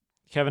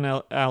Kevin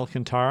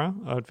Alcantara,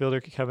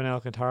 outfielder Kevin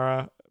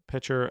Alcantara,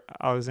 pitcher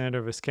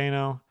Alexander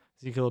Vizcaino,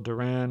 Ezekiel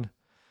Duran,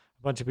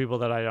 a bunch of people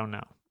that I don't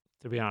know,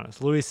 to be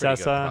honest. Luis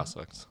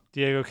Sessa,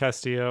 Diego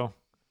Castillo,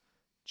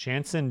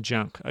 Jansen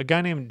Junk, a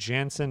guy named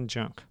Jansen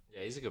Junk.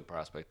 Yeah, he's a good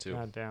prospect too.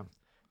 God damn.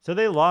 So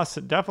they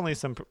lost definitely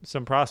some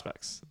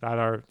prospects that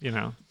are,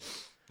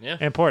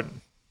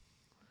 important.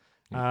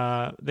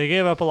 They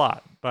gave up a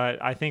lot,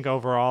 but I think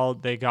overall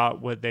they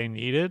got what they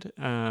needed.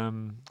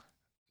 They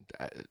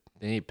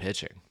need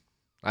pitching.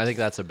 I think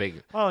that's a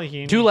big. Well,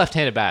 two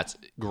left-handed bats,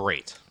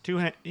 great.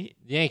 The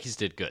Yankees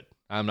did good.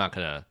 I'm not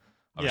gonna.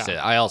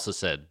 I also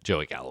said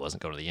Joey Gallo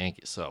wasn't going to the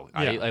Yankees, so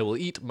I will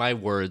eat my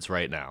words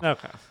right now.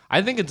 Okay.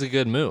 I think it's a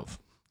good move.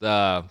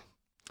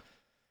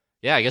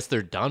 I guess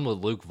they're done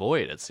with Luke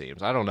Voit, it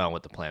seems. I don't know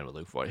what the plan with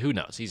Luke Voit. Who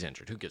knows? He's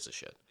injured. Who gives a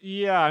shit?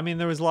 Yeah, I mean,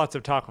 there was lots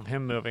of talk of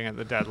him moving at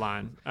the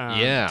deadline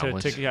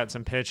to get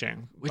some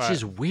pitching. Which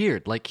is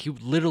weird. Like, he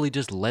literally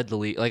just led the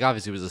league. Like,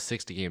 obviously, it was a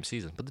 60-game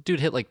season, but the dude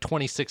hit, like,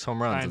 26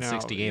 home runs in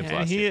 60 games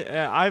last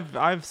year.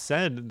 I've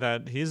said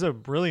that he's a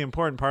really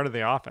important part of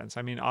the offense.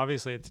 I mean,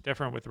 obviously, it's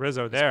different with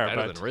Rizzo there. It's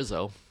better than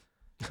Rizzo.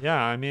 Yeah,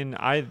 I mean,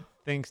 I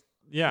think,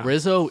 yeah.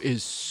 Rizzo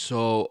is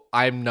so...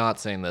 I'm not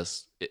saying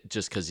this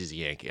just because he's a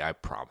Yankee, I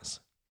promise.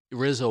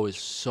 Rizzo is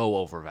so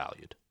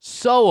overvalued.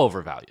 So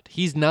overvalued.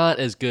 He's not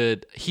as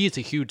good. He's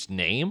a huge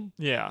name.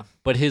 Yeah.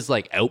 But his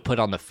output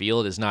on the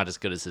field is not as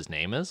good as his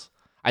name is.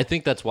 I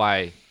think that's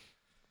why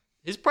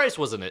his price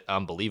wasn't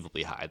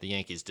unbelievably high. The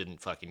Yankees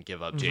didn't fucking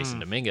give up Jason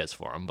Dominguez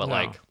for him. But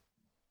I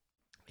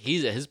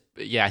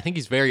think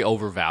he's very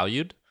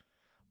overvalued.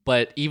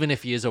 But even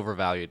if he is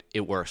overvalued,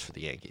 it works for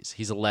the Yankees.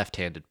 He's a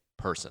left-handed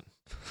person.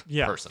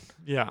 Yeah.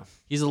 Yeah.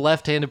 He's a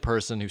left-handed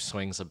person who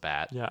swings a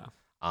bat. Yeah.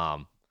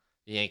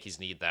 The Yankees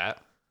need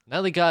that.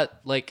 Now they got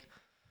like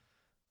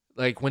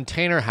when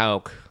Tanner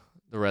Houck,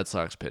 the Red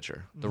Sox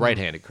pitcher, the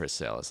right-handed Chris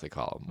Sale, as they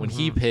call him, when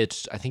he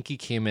pitched, I think he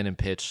came in and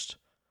pitched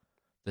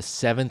the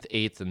 7th,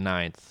 8th, and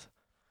 9th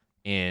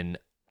in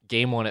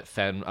Game 1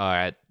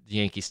 at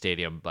Yankee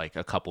Stadium like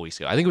a couple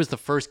weeks ago. I think it was the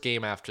first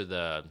game after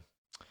the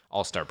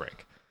All-Star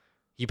break.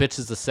 He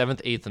pitches the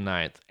 7th, 8th, and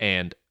 9th,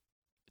 and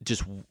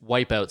just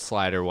wipe out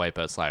slider.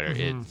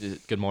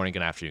 Good morning,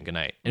 good afternoon, good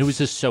night. And it was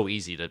just so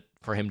easy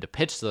for him to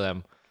pitch to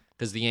them,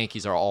 because the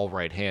Yankees are all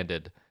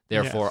right-handed.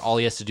 Therefore, all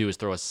he has to do is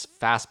throw a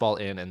fastball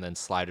in and then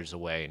sliders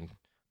away and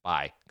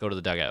go to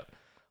the dugout.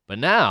 But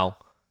now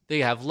they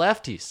have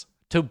lefties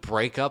to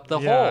break up the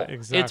hole.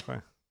 Exactly.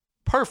 It's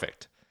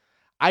perfect.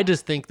 I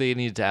just think they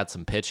needed to add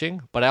some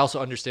pitching, but I also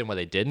understand why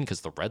they didn't,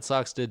 because the Red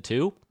Sox did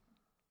too.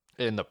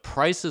 And the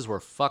prices were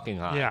fucking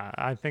high. Yeah,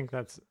 I think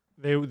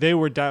they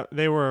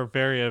were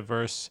very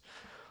averse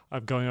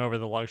of going over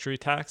the luxury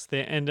tax.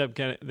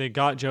 They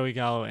got Joey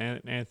Gallo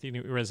and Anthony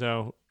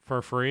Rizzo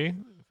for free,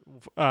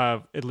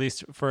 at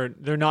least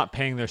they're not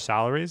paying their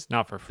salaries,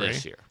 not for free.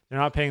 This year. They're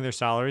not paying their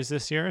salaries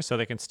this year, so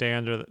they can stay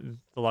under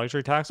the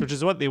luxury tax, which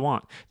is what they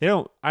want. I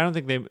don't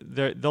think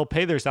they'll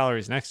pay their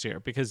salaries next year,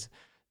 because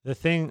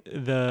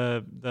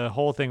the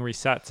whole thing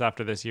resets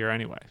after this year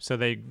anyway, so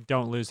they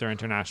don't lose their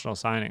international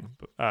signing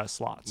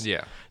slots.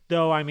 Yeah.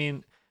 Though, I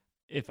mean,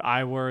 if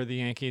I were the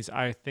Yankees,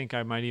 I think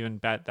I might even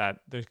bet that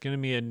there's going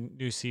to be a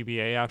new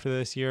CBA after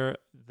this year.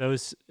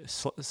 Those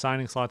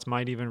signing slots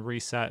might even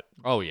reset.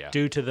 Oh, yeah.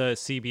 Due to the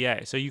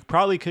CBA. So you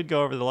probably could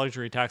go over the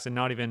luxury tax and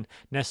not even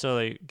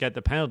necessarily get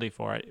the penalty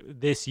for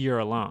it this year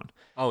alone.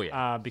 Oh,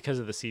 yeah. Because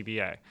of the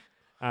CBA.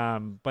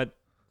 But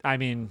I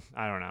mean,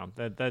 I don't know.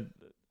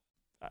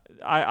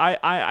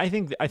 I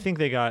think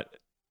they got.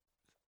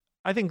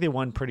 I think they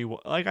won pretty well.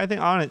 Like, I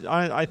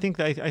think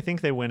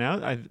they win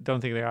out. I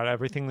don't think they got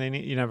everything they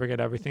need. You never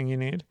get everything you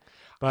need,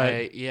 but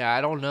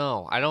I don't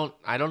know. I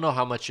don't know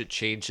how much it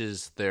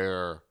changes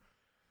their.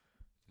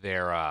 Give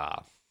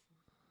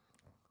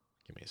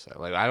me a sec.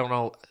 Like, I don't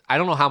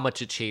know how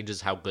much it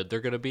changes how good they're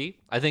gonna be.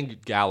 I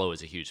think Gallo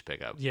is a huge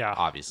pickup. Yeah,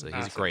 obviously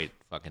he's a great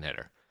fucking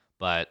hitter,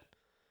 but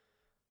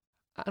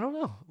I don't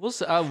know. We'll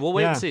see. We'll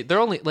wait and see. They're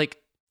only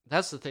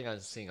that's the thing I'm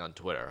seeing on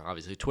Twitter.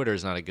 Obviously, Twitter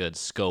is not a good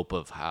scope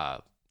of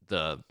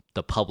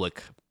the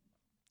public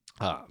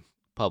well,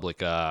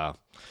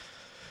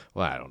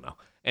 I don't know.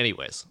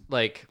 Anyways,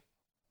 like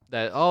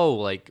that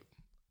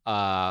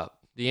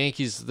The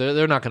Yankees,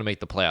 they're not going to make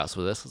the playoffs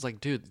with this. It's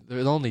like, dude,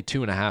 they're only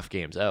 2.5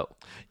 games out.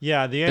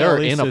 Yeah, the They're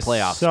AL East in a is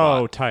playoff so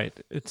spot. tight.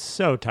 It's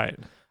so tight.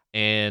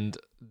 And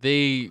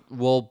they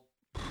will,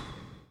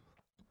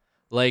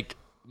 like,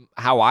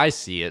 how I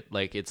see it,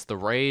 like, it's the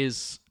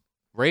Rays.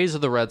 Rays or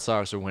the Red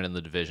Sox are winning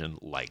the division,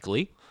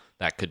 likely.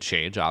 That could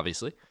change,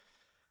 obviously.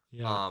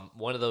 Yeah.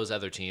 One of those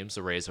other teams,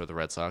 the Rays or the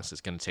Red Sox, is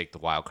going to take the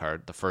wild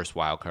card, the first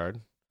wild card,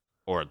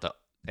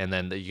 and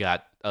then you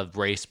got a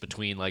race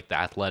between like the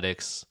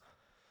Athletics,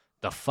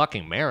 the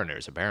fucking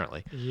Mariners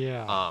apparently,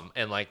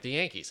 and like the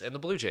Yankees and the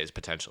Blue Jays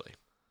potentially.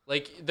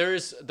 Like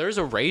there's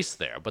a race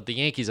there, but the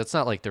Yankees, it's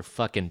not like they're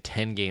fucking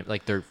 10 games,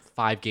 like they're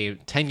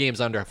 10 games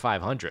under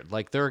 500.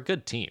 Like they're a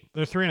good team.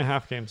 They're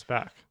 3.5 games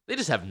back. They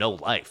just have no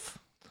life,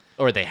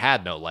 or they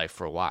had no life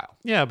for a while.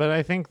 Yeah, but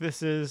I think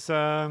this is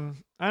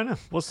I don't know.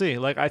 We'll see.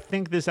 Like I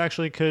think this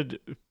actually could.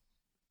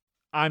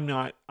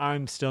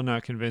 I'm still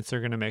not convinced they're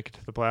going to make it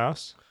to the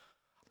playoffs.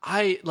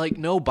 I like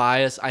no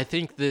bias. I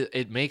think that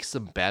it makes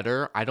them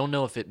better. I don't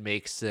know if it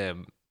makes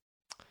them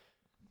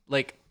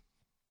like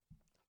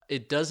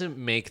it doesn't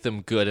make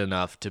them good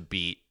enough to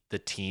beat the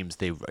teams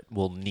they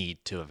will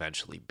need to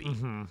eventually beat.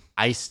 Mm-hmm.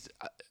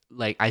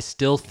 I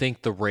still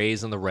think the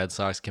Rays and the Red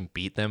Sox can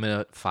beat them in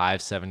a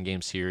 5-7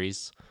 game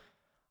series.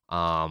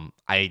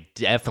 I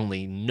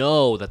definitely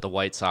know that the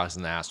White Sox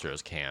and the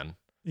Astros can.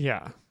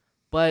 Yeah.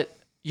 But,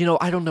 you know,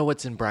 I don't know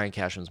what's in Brian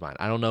Cashman's mind.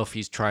 I don't know if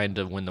he's trying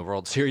to win the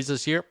World Series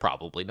this year.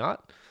 Probably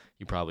not.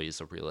 He probably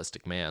is a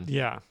realistic man.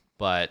 Yeah.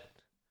 But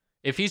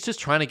if he's just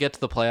trying to get to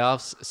the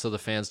playoffs so the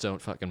fans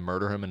don't fucking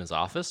murder him in his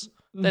office,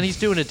 then he's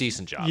doing a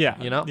decent job.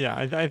 Yeah. You know? Yeah.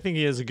 I think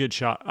he has a good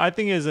shot. I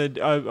think he has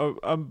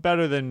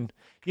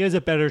he has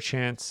a better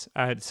chance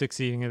at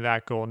succeeding in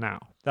that goal now.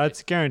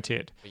 That's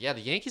guaranteed. But yeah,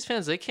 the Yankees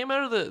fans, they came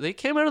out of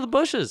the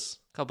bushes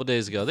a couple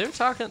days ago. They were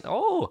talking,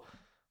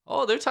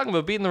 they're talking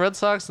about beating the Red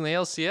Sox in the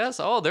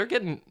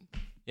LCS.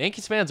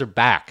 Yankees fans are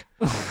back.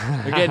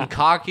 They're getting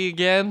cocky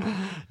again.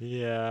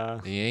 Yeah.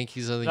 The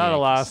Yankees are the That'll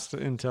Yankees. last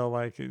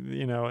until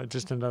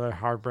just another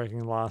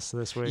heartbreaking loss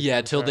this week. Yeah,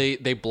 until they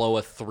blow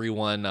a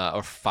 3-1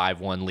 or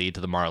 5-1 lead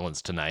to the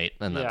Marlins tonight.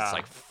 And then it's Yeah.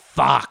 like,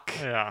 fuck.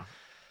 Yeah.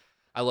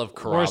 I love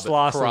Worst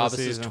loss of the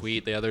Carabas's season.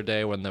 tweet the other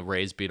day when the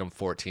Rays beat him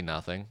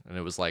 14-0. And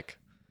it was like,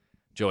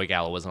 Joey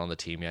Gallo wasn't on the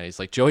team yet. He's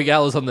like, Joey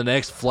Gallo's on the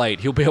next flight.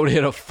 He'll be able to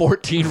hit a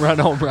 14-run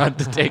home run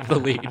to take the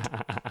lead.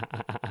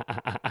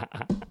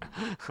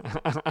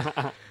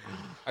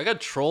 I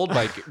got trolled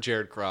by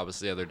Jared Carabas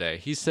the other day.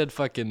 He said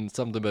fucking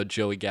something about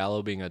Joey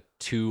Gallo being a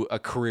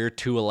career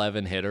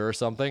 211 hitter or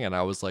something, and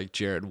I was like,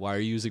 Jared, why are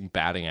you using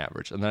batting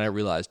average? And then I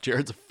realized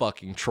Jared's a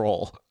fucking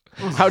troll.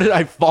 How did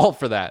I fall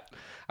for that?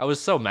 I was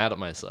so mad at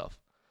myself.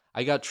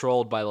 I got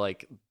trolled by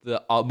like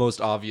the most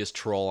obvious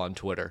troll on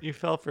Twitter. You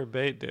fell for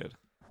bait, dude.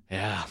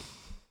 Yeah.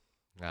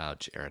 Oh,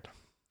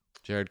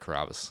 Jared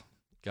Carabas.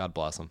 God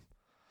bless him.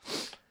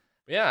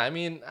 Yeah, I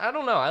mean, I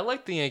don't know. I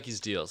like the Yankees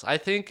deals.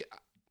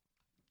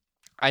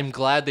 I'm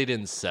glad they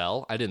didn't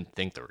sell. I didn't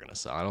think they were going to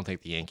sell. I don't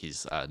think the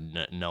Yankees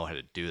know how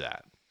to do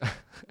that.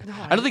 No,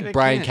 I don't think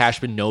Brian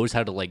Cashman knows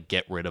how to like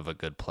get rid of a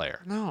good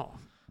player. No.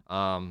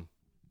 Um,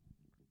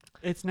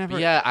 It's never.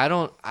 yeah, I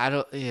don't.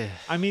 Yeah.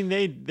 I mean,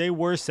 they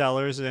were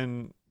sellers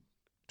in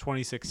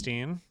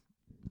 2016.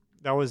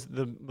 That was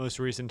the most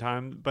recent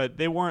time, but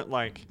they weren't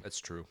like That's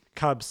true.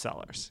 Cubs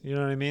sellers. You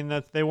know what I mean?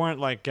 That they weren't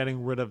like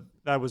getting rid of.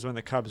 That was when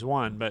the Cubs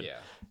won, but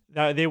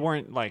Yeah. they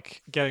weren't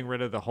like getting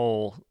rid of the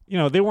whole.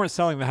 They weren't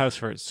selling the house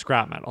for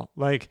scrap metal.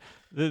 Like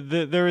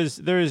there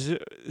is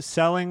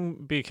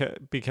selling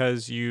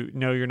because you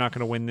know you're not going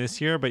to win this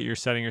year, but you're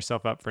setting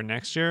yourself up for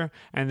next year.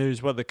 And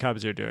there's what the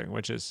Cubs are doing,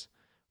 which is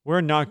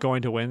we're not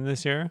going to win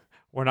this year.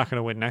 We're not going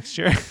to win next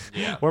year.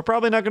 Yeah. We're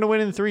probably not going to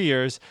win in 3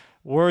 years.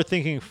 We're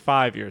thinking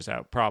 5 years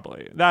out,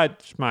 probably.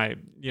 That's my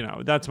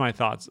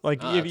thoughts.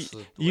 Like No, if that's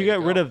the you way get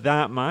to rid go. of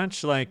that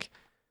much, like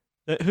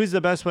who's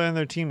the best player on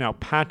their team now?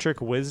 Patrick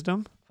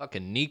Wisdom.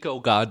 Fucking Nico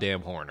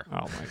goddamn Horner.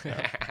 Oh my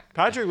god,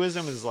 Patrick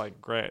Wisdom is like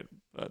great.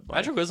 But like,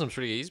 Patrick Wisdom's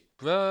pretty.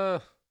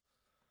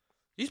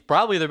 He's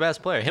probably their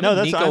best player. Him No, and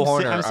that's- Nico I'm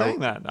Horner I'm are saying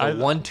that. the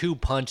 1-2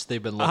 punch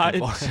they've been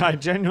looking for. I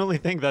genuinely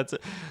think that's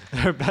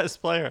their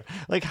best player.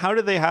 Like, how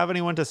did they have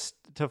anyone to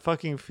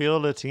fucking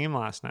field a team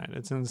last night?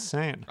 It's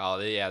insane. Oh,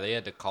 they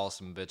had to call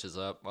some bitches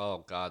up.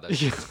 Oh god, that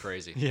shit was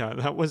crazy. Yeah,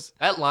 that was.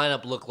 That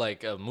lineup looked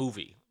like a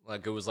movie.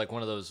 Like it was like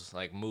one of those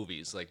like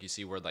movies like you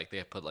see where like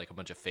they put like a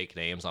bunch of fake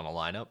names on a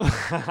lineup.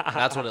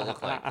 That's what it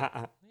looked like.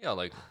 Yeah,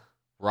 like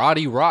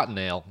Roddy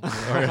Rottendale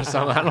or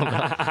something. I don't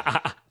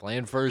know.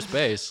 Playing first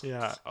base.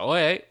 Yeah. Oh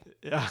wait.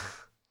 Yeah.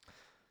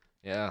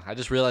 Yeah, I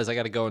just realized I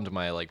got to go into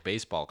my like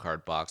baseball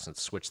card box and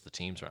switch the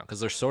teams around because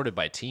they're sorted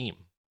by team.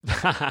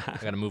 I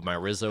got to move my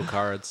Rizzo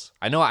cards.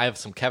 I know I have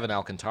some Kevin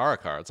Alcantara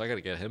cards. I got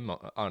to get him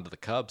onto the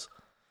Cubs.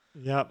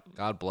 Yep.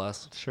 God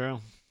bless. True.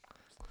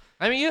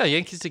 I mean, yeah,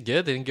 Yankees did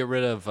good. They didn't get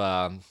rid of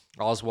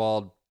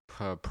Oswald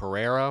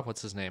Pereira.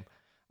 What's his name?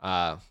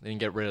 They didn't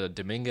get rid of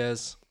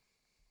Dominguez.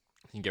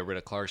 They didn't get rid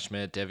of Clark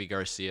Schmidt, Devi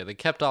Garcia. They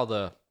kept all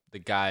the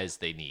guys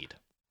they need.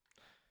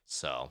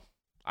 So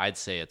I'd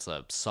say it's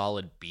a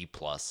solid B+.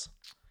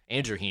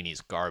 Andrew Heaney's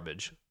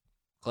garbage.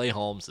 Clay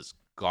Holmes is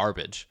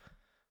garbage.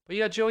 But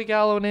you got Joey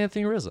Gallo and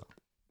Anthony Rizzo.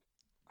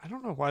 I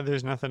don't know why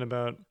there's nothing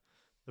about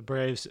the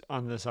Braves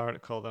on this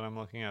article that I'm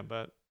looking at,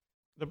 but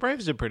the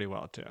Braves did pretty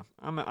well too.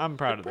 I'm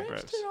proud of the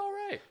Braves. Did all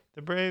right.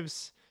 The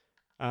Braves,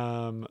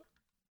 the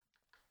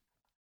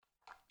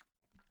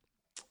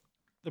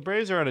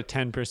Braves are at a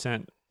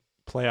 10%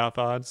 playoff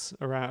odds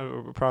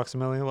around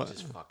approximately. Which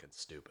is fucking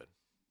stupid.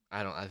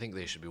 I think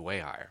they should be way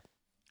higher.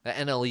 The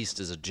NL East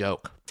is a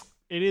joke.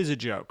 It is a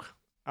joke.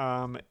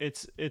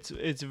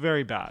 It's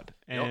very bad.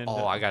 And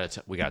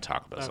we gotta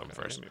talk about something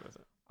first. hit me with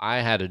it. I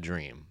had a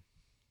dream.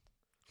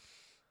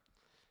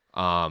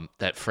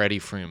 That Freddie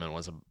Freeman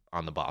was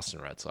on the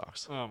Boston Red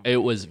Sox. It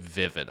was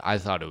vivid. I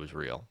thought it was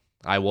real.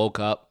 I woke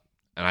up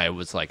and I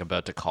was like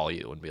about to call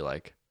you and be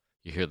like,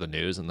 "You hear the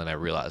news?" And then I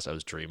realized I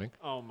was dreaming.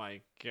 Oh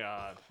my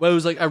god. Well, it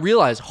was like I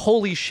realized,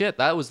 holy shit,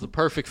 that was the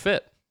perfect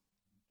fit.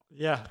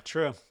 Yeah,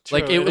 true.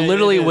 Like it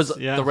literally is, was.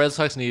 yeah. The Red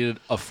Sox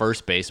needed a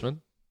first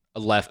baseman, a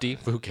lefty.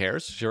 Who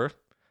cares? Sure.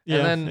 Yeah,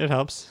 and then it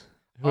helps.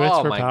 Who hits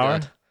oh for my power?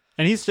 god.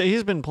 And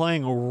he's been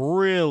playing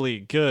really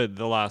good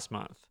the last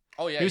month.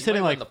 Oh yeah, He was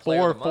hitting like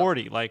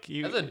 440. Like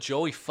you. And then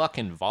Joey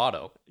fucking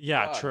Votto.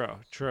 Yeah,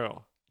 God.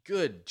 true.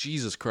 Good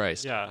Jesus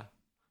Christ. Yeah.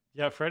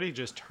 Freddie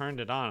just turned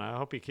it on. I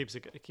hope he keeps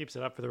it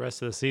up for the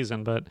rest of the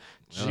season. But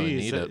No, they need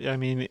geez, it. I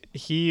mean,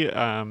 he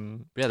Yeah,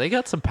 they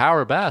got some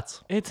power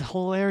bats. It's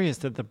hilarious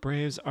that the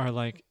Braves are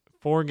like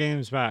 4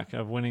 games back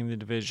of winning the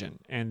division,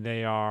 and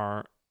they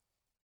are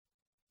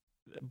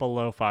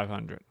below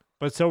 500.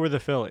 But so were the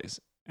Phillies,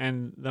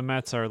 and the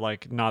Mets are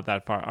like not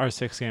that far. Are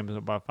 6 games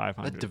above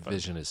 500. That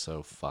division is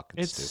so fucking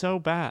It's stupid. so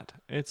bad.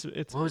 It's.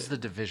 What was the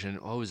division?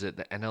 What was it?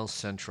 The NL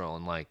Central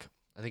and like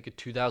I think in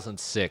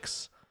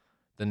 2006,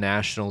 the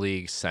National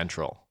League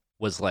Central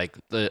was like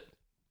the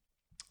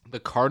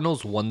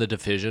Cardinals won the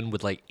division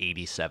with like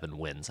 87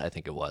 wins, I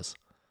think it was.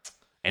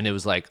 And it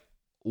was like,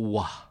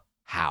 wow,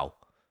 how?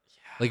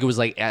 Like it was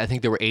like I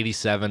think there were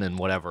 87 and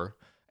whatever,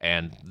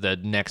 and the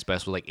next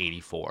best was like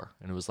 84.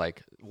 And it was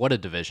like, what a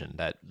division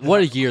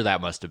what a year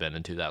that must have been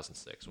in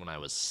 2006 when I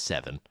was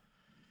 7.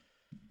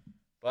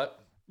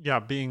 But Yeah,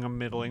 being a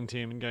middling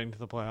team and getting to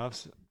the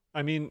playoffs.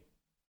 I mean,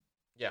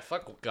 yeah,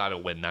 fuck, gotta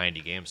win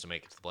 90 games to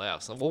make it to the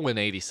playoffs. We'll win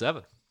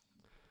 87.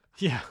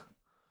 yeah.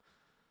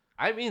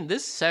 I mean,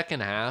 this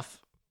second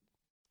half,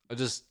 I'll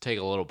just take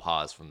a little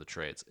pause from the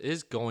trades,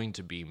 is going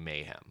to be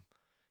mayhem.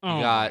 Oh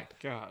got, my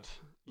god.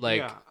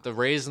 Like, Yeah. the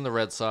Rays and the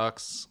Red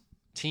Sox,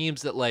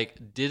 teams that,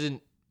 like,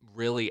 didn't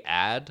really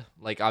add.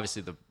 Like,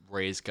 obviously, the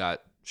Rays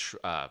got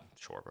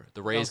Schwarber.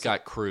 The Rays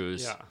got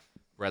Cruz. Yeah.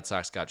 Red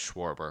Sox got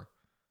Schwarber.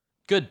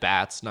 Good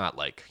bats, not,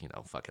 like,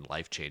 fucking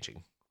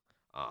life-changing.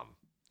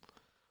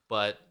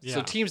 But, so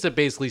Yeah. teams that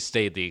basically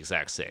stayed the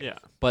exact same. Yeah.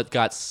 But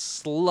got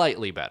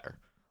slightly better.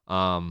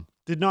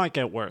 Did not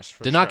get worse.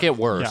 Did not get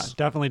worse. Yeah,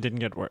 definitely didn't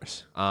get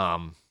worse.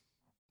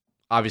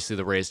 Obviously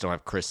the Rays don't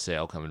have Chris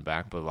Sale coming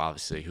back, but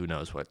obviously who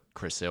knows what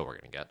Chris Sale we're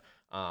gonna get.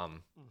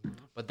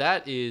 But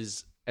that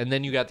is, and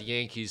then you got the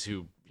Yankees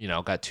who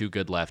got 2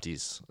 good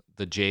lefties,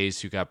 the Jays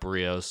who got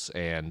Barrios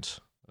and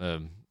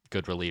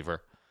good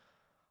reliever,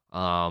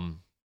 and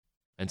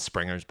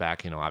Springer's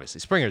back. Obviously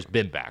Springer's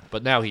been back,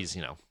 but now he's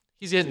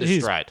hitting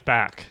his stride.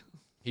 Back.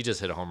 He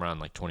just hit a home run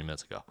like 20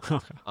 minutes ago.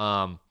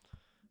 Okay.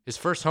 His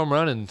first home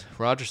run in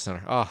Rogers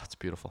Center. Oh, it's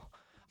beautiful.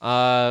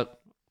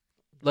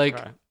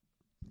 Okay.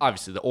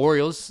 Obviously the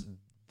Orioles,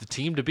 the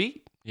team to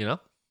beat.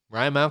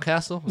 Ryan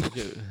Mountcastle,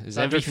 his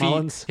Cedric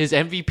Mullins. His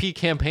MVP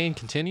campaign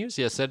continues.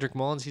 Yeah, Cedric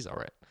Mullins, he's all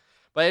right.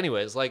 But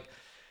anyways, like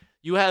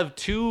you have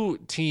 2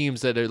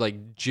 teams that are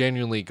like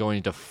genuinely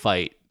going to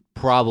fight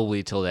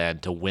probably till the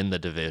end to win the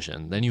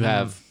division. Then you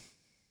have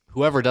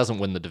whoever doesn't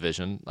win the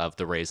division of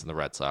the Rays and the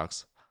Red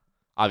Sox.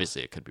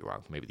 Obviously, it could be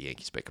wrong. Maybe the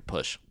Yankees make a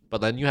push.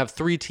 But then you have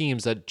 3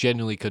 teams that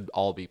genuinely could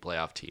all be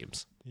playoff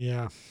teams.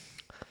 Yeah.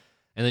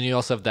 And then you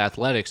also have the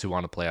Athletics who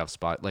want a playoff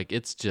spot. Like,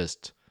 it's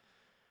just...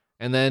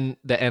 And then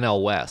the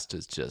NL West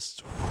is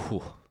just...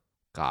 Whew,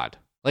 God.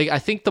 Like, I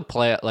think the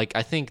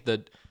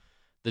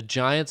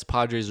Giants,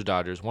 Padres, or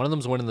Dodgers, one of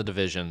them's winning the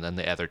division, and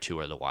the other 2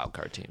 are the wild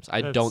card teams.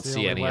 I That's don't the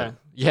see only any... way.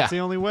 Yeah. That's the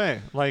only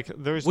way. Like,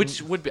 there's...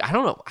 Which would be... I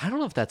don't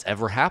know if that's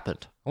ever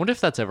happened. I wonder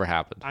if that's ever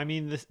happened. I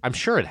mean, I'm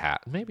sure it had.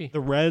 Maybe. the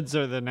Reds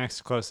are the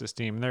next closest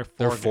team. They're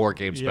 4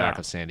 games yeah. back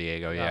of San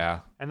Diego, yeah.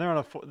 And they're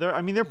on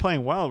a... they're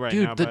playing well right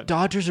Dude, now, the but...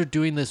 Dodgers are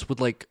doing this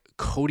with, like,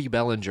 Cody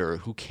Bellinger,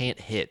 who can't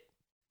hit.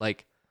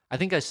 Like, I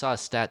think I saw a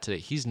stat today.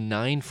 He's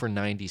 9 for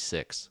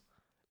 96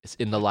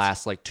 in the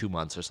last, like, 2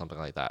 months or something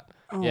like that.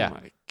 Oh, yeah.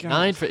 my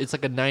God. It's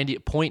like a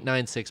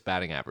 90.96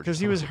 batting average. Because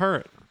he was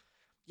hurt.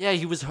 Yeah,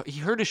 he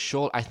hurt his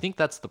shoulder. I think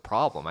that's the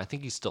problem. I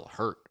think he's still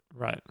hurt.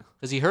 Right.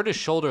 Because he hurt his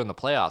shoulder in the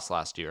playoffs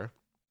last year.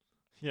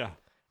 Yeah.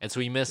 And so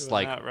he missed, Doing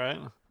like... that, right?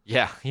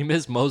 Yeah, he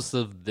missed most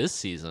of this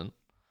season.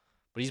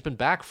 But he's been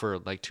back for,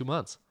 like, 2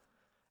 months.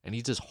 And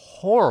he's just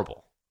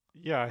horrible.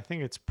 Yeah, I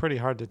think it's pretty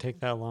hard to take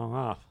that long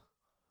off.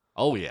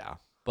 Oh, yeah.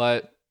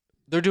 But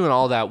they're doing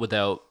all that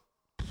without,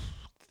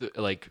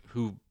 like,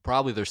 who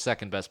probably their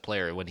second best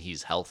player when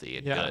he's healthy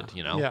and good,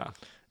 Yeah.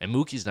 And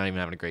Mookie's not even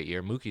having a great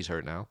year. Mookie's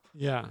hurt now.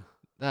 Yeah.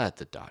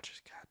 The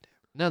Dodgers, goddamn.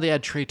 No, they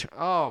had Trey Turner.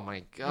 Oh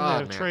my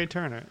god, man. Trey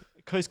Turner.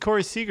 Because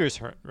Corey Seager's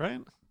hurt,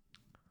 right?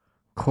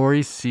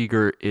 Corey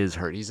Seager is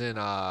hurt. He's in.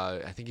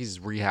 I think he's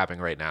rehabbing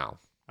right now.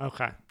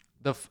 Okay.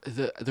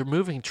 They're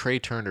moving Trey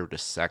Turner to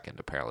second.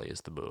 Apparently,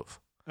 is the move.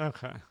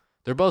 Okay.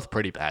 They're both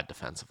pretty bad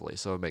defensively,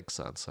 so it makes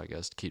sense, I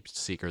guess, to keep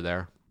Seager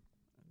there.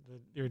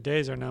 Your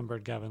days are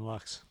numbered, Gavin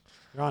Lux.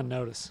 You're on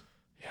notice.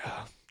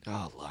 Yeah.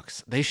 Oh,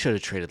 Lux. They should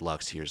have traded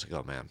Lux years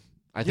ago, man.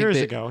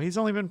 Years ago. He's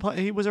only been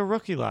he was a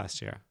rookie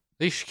last year.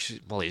 He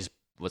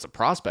was a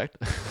prospect.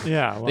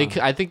 Yeah. Well,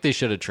 I think they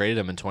should have traded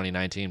him in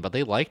 2019, but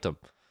they liked him.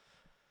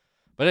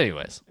 But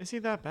anyways. Is he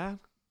that bad?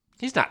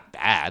 He's not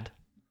bad.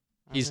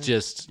 He's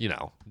just,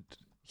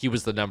 he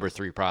was the number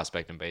 3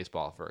 prospect in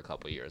baseball for a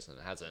couple of years and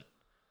hasn't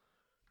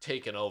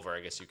taken over,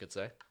 I guess you could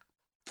say.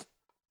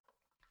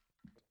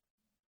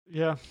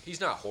 Yeah. He's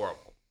not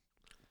horrible.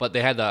 But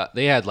they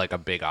had like a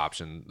big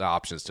option, the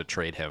options to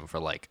trade him for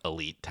like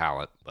elite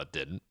talent, but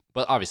didn't.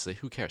 But obviously,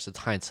 who cares? It's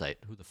hindsight.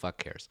 Who the fuck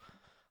cares?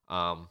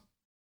 I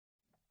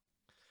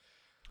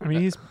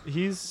mean,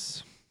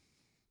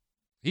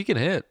 he can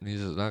hit.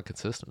 He's just not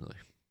consistently.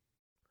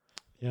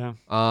 Yeah.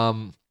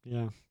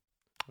 Yeah.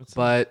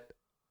 But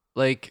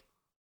like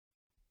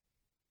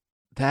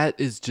that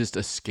is just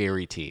a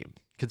scary team.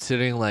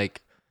 Considering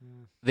like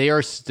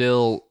they're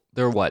 2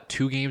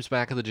 games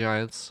back of the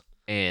Giants,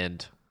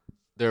 and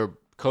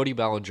Cody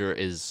Bellinger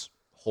is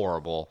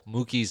horrible.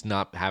 Mookie's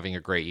not having a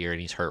great year, and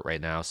he's hurt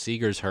right now.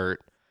 Seager's hurt.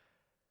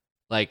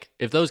 Like,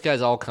 if those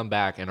guys all come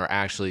back and are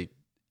actually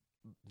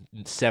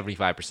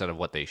 75% of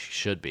what they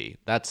should be,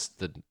 that's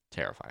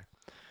terrifying.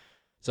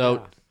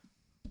 So,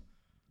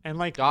 and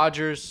like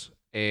Dodgers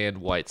and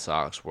White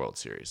Sox World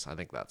Series. I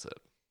think that's it.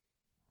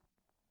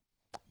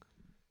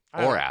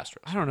 Or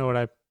Astros. I don't know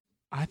what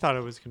I thought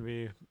it was going to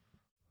be.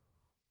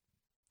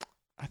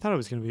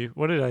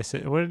 What did I say?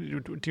 Do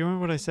you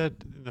remember what I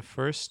said in the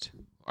first?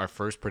 Our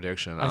first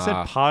prediction. I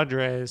said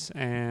Padres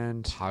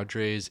and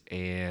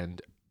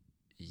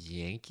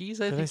Yankees,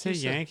 Did I say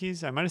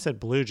Yankees? I might have said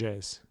Blue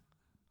Jays.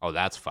 Oh,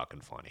 that's fucking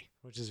funny.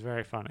 Which is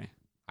very funny.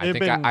 I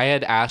think I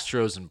had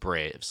Astros and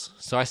Braves.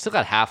 So I still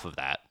got half of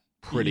that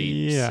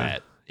pretty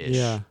set-ish.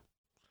 Yeah.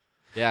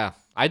 Yeah.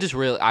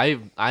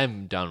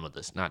 I'm done with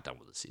this. Not done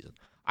with the season.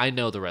 I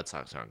know the Red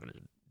Sox aren't going to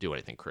do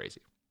anything crazy.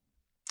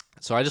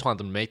 So I just want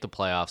them to make the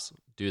playoffs,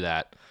 do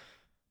that.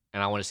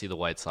 And I want to see the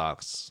White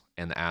Sox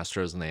and the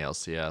Astros and the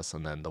ALCS,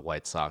 and then the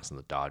White Sox and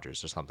the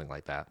Dodgers or something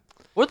like that.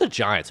 Or the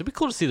Giants. It'd be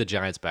cool to see the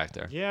Giants back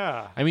there.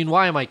 Yeah. I mean,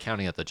 why am I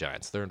counting at the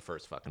Giants? They're in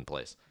first fucking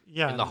place.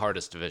 Yeah. In the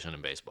hardest division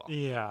in baseball.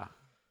 Yeah.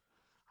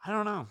 I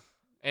don't know.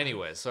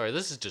 Anyway, sorry,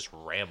 this is just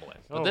rambling.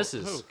 But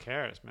who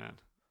cares, man?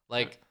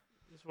 Like,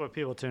 this is what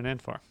people tune in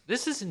for.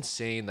 This is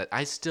insane that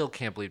I still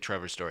can't believe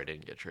Trevor Story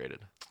didn't get traded.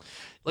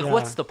 Like,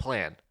 what's the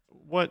plan?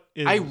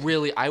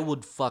 I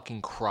would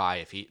fucking cry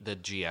if the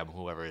GM,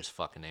 whoever his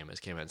fucking name is,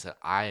 came in and said,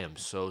 I am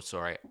so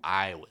sorry.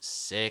 I was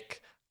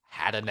sick,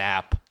 had a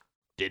nap,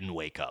 didn't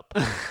wake up.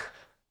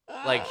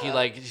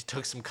 he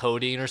took some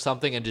codeine or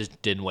something and just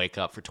didn't wake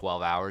up for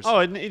 12 hours. Oh,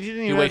 and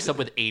he wakes up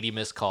with 80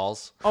 missed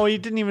calls. Oh, he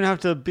didn't even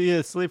have to be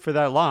asleep for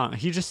that long.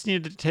 He just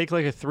needed to take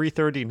like a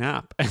 3:30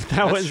 nap. And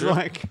that was true.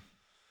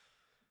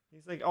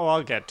 He's like, oh,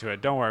 I'll get to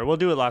it. Don't worry. We'll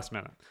do it last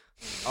minute.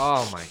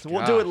 Oh my God.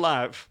 We'll do it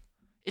live.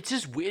 It's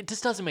just weird. It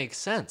just doesn't make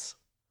sense.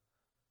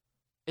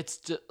 It's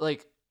just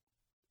like,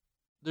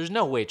 there's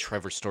no way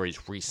Trevor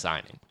Story's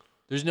re-signing.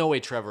 There's no way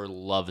Trevor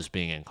loves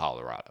being in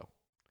Colorado.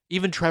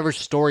 Even Trevor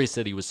Story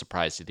said he was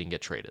surprised he didn't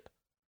get traded.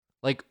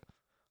 Like,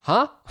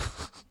 huh?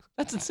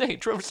 That's insane.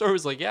 Trevor Story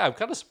was like, yeah, I'm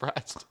kind of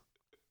surprised.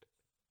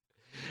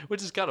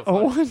 Which is kind of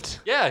funny.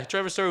 What? Yeah,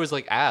 Trevor Story was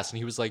like asked, and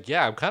he was like,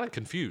 yeah, I'm kind of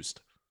confused.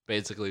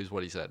 Basically is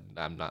what he said.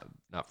 I'm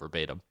not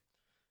verbatim.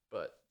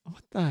 But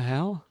what the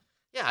hell?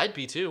 Yeah, I'd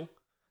be too.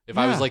 If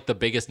I was like the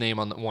biggest name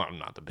on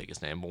not the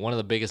biggest name, but one of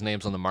the biggest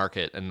names on the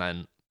market, and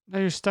then now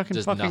you're stuck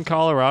in fucking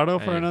Colorado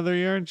for another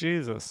year?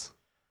 Jesus.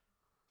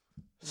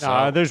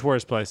 So, there's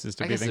worse places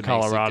to be than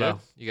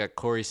Colorado. You got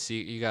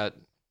you got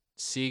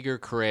Seager,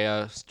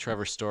 Correa,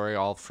 Trevor Story,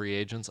 all free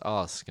agents.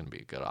 Oh, it's gonna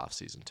be a good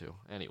offseason too.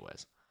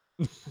 Anyways.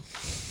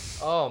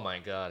 Oh my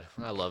God.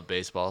 I love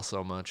baseball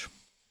so much.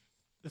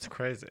 It's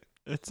crazy.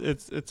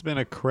 It's been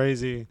a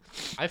crazy.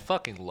 I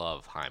fucking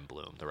love Chaim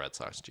Bloom, the Red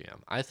Sox GM.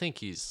 I think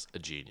he's a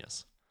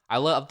genius. I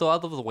love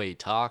the way he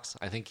talks.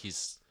 I think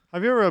he's.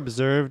 Have you ever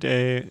observed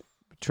a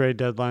trade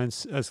deadline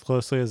as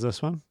closely as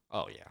this one?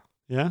 Oh yeah.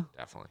 Yeah.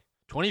 Definitely.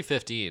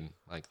 2015,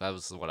 like that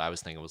was what I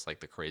was thinking was like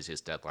the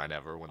craziest deadline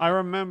ever. When I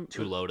remember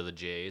too low to the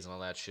Jays and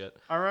all that shit.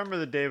 I remember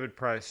the David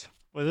Price.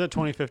 Was it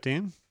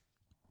 2015?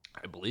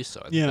 I believe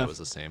so. I think that was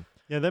the same.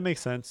 Yeah, that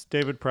makes sense.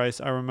 David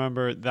Price. I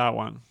remember that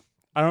one.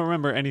 I don't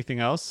remember anything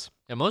else.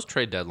 Yeah, most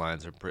trade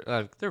deadlines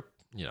are they're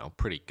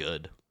pretty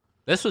good.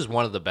 This was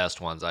one of the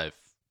best ones I've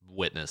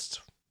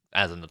witnessed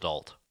as an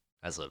adult,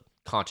 as a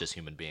conscious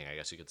human being, I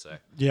guess you could say.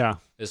 Yeah.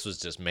 This was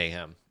just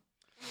mayhem.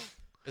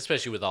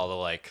 Especially with all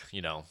the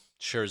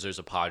Scherzer's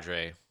a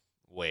Padre.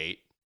 Wait.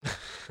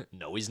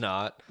 No, he's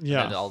not.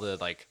 Yeah. And all the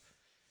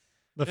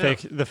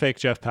The fake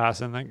Jeff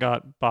Passan that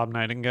got Bob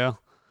Nightingale.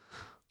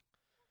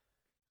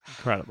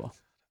 Incredible.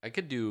 I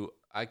could do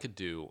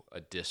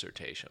a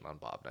dissertation on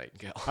Bob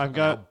Nightingale. I've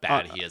got how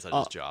bad he is at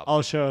his job.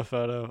 I'll show a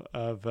photo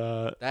of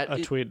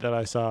tweet that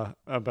I saw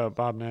about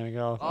Bob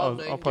Nightingale.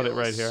 I'll put it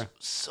right here.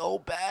 So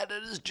bad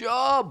at his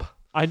job.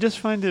 I just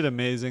find it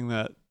amazing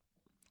that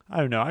I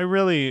don't know. I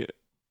really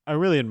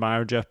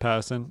admire Jeff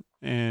Passan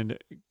and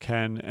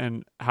Ken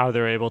and how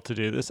they're able to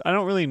do this. I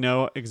don't really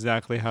know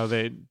exactly how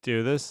they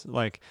do this.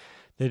 Like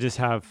they just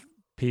have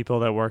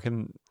people that work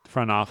in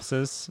front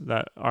offices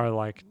that are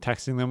like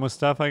texting them with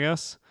stuff, I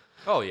guess.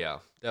 Oh yeah,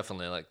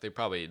 definitely. Like they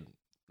probably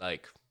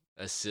like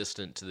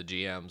assistant to the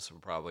GMs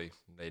probably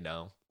they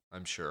know,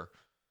 I'm sure.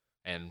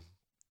 And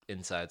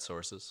inside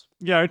sources.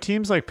 Yeah, are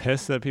teams like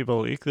pissed that people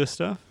leak this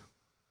stuff?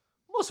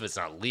 Most of it's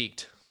not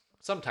leaked.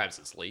 Sometimes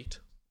it's leaked.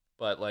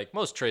 But like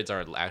most trades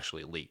aren't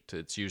actually leaked.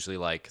 It's usually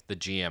like the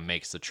GM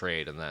makes the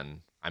trade and then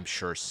I'm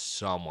sure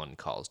someone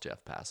calls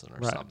Jeff Passan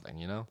or something,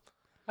 you know?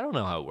 I don't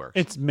know how it works.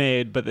 It's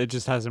made, but it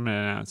just hasn't been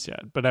announced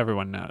yet. But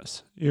everyone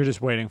knows. You're just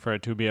waiting for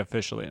it to be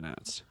officially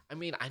announced. I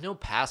mean, I know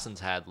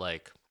Passan's had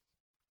like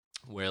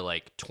where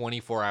like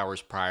 24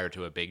 hours prior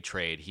to a big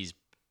trade, he's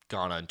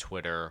gone on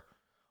Twitter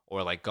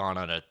or like gone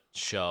on a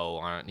show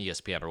on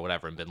ESPN or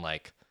whatever and been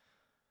like,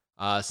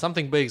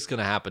 something big's going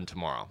to happen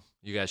tomorrow.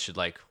 You guys should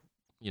like,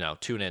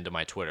 tune into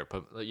my Twitter,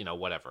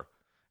 whatever.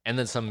 And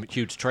then some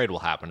huge trade will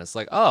happen. It's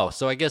like, oh,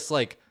 so I guess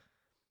like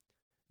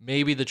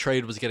maybe the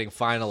trade was getting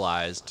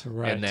finalized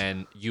and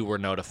then you were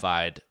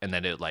notified and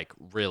then it like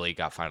really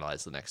got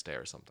finalized the next day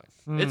or something.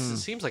 It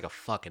seems like a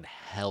fucking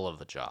hell of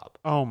a job.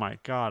 Oh my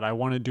God. I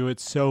want to do it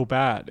so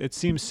bad. It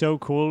seems so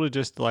cool to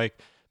just like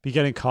be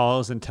getting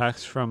calls and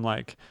texts from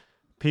like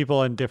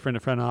people in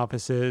different front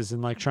offices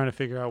and like trying to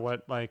figure out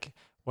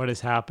what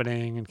is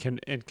happening and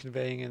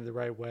conveying it in the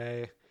right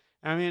way.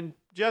 I mean,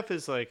 Jeff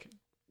is like,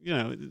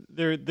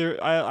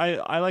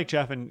 I like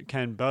Jeff and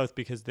Ken both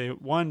because they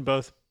won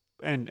both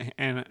and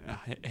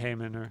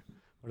Heyman or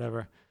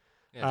whatever.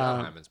 Yeah,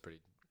 Don Hyman's pretty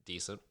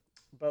decent.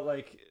 But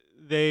like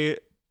they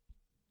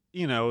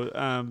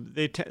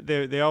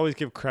always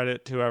give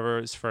credit to whoever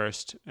is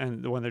first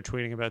and when they're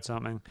tweeting about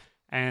something,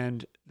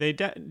 and they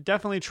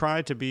definitely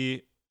try to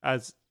be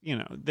as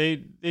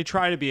they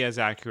try to be as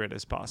accurate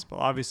as possible.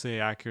 Obviously,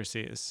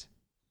 accuracy is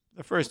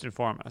the first and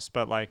foremost,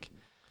 but like.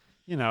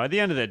 At the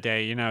end of the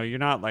day, you're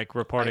not like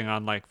reporting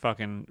on like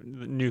fucking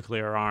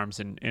nuclear arms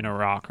in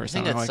Iraq or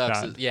something like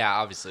that. Yeah,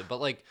 obviously. But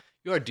like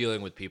you are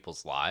dealing with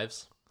people's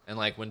lives. And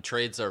like when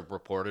trades are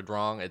reported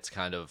wrong, it's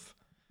kind of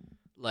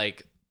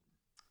like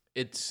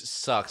it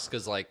sucks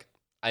because like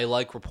I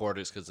like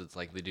reporters because it's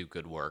like they do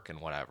good work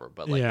and whatever.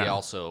 But like they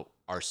also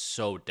are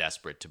so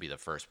desperate to be the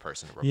first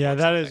person to report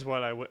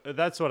something.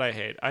 That's what I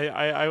hate.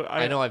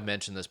 I know I've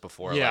mentioned this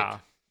before. Yeah.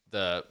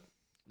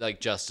 Like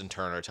Justin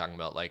Turner talking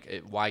about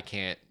like why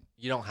can't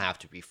you don't have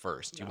to be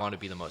first. You want to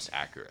be the most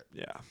accurate.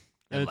 Yeah.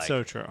 And it's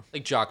so true.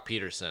 Like Jock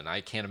Peterson, I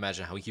can't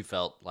imagine how he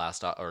felt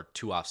last or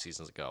 2 off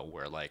seasons ago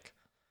where like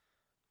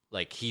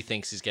he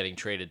thinks he's getting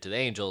traded to the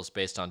Angels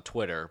based on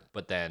Twitter,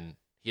 but then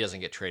he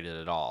doesn't get traded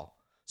at all.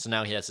 So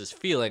now he has this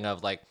feeling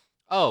of like,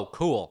 oh,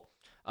 cool.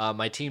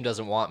 My team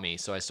doesn't want me,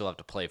 so I still have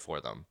to play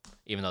for them,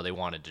 even though they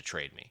wanted to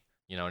trade me.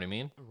 You know what I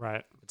mean?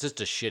 Right. It's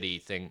just a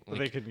shitty thing. Well,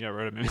 they couldn't get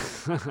rid of me.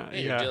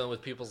 You're dealing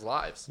with people's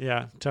lives.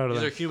 Yeah,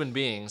 totally. These are human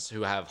beings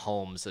who have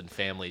homes and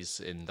families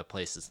in the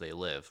places they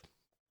live.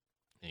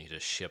 And you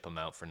just ship them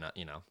out for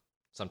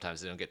sometimes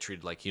they don't get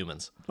treated like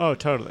humans. Oh,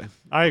 totally.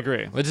 I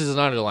agree. Which is an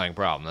underlying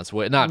problem. That's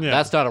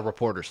that's not a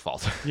reporter's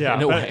fault. Yeah,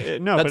 in a way.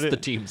 That's the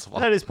team's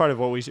fault. That is part of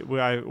what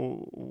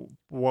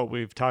what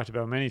we've talked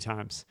about many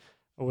times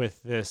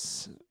with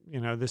this,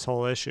 this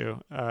whole issue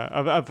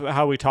of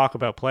how we talk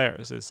about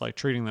players. It's like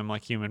treating them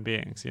like human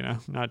beings,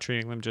 not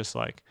treating them just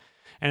like,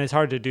 and it's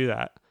hard to do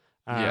that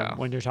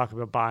when you're talking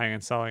about buying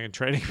and selling and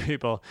trading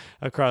people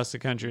across the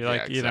country.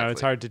 Like, exactly.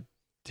 It's hard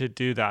to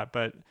do that.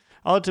 But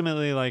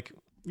ultimately, like,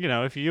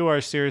 if you are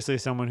seriously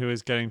someone who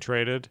is getting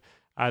traded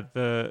at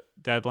the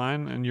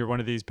deadline and you're one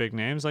of these big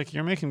names, like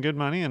you're making good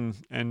money and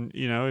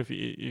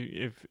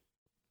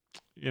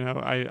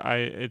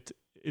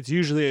it's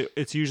usually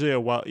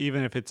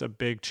even if it's a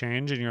big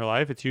change in your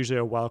life, it's usually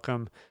a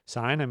welcome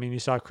sign. I mean, you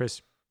saw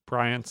Chris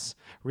Bryant's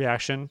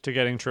reaction to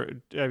getting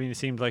it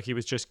seemed like he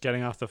was just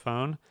getting off the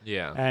phone.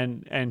 Yeah.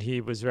 And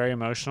he was very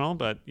emotional,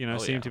 but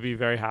seemed to be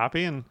very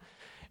happy, and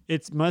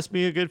it must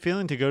be a good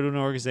feeling to go to an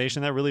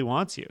organization that really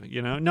wants you,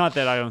 Not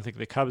that I don't think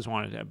the Cubs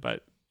wanted him,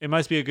 but it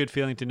must be a good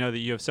feeling to know that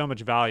you have so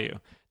much value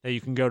that you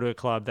can go to a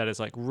club that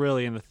is like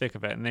really in the thick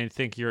of it, and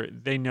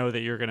they know that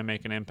you're going to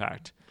make an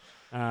impact.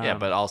 Yeah,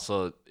 but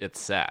also it's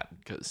sad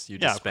because you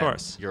just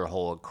spent your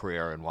whole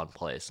career in one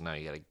place, and now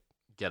you got to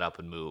get up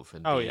and move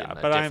and be in a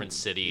different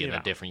city in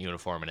a different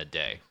uniform in a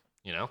day.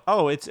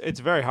 Oh, it's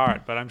very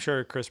hard, but I'm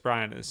sure Chris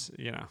Bryant is.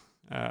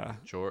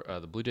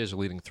 The Blue Jays are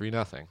leading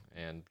 3-0,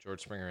 and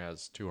George Springer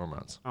has 2 home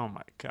runs. Oh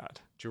my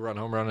God! 2-run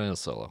home run and a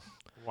solo.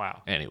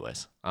 Wow.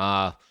 Anyways,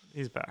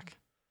 he's back.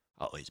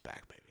 Oh, he's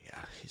back, baby.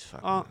 Yeah, he's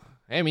fucking.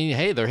 I mean,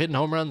 hey, they're hitting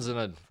home runs in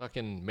a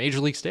fucking major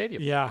league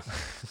stadium. Yeah,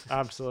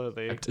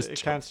 absolutely. I'm just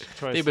It counts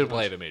twice They've been as much.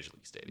 playing in major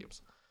league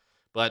stadiums.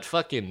 But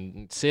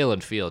fucking Salem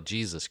Field,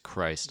 Jesus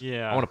Christ.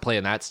 Yeah. I want to play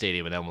in that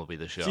stadium and MLB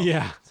The Show.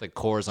 Yeah. It's like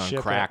Coors on Ship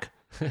it. crack.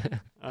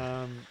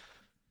 I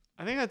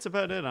think that's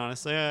about it,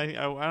 honestly. I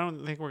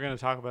don't think we're going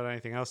to talk about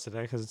anything else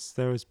today because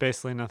there was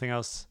basically nothing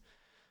else.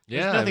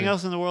 There's Yeah. nothing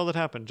else in the world that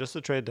happened. Just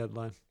the trade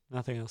deadline.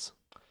 Nothing else.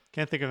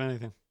 Can't think of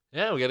anything.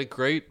 Yeah, we got a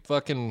great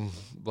fucking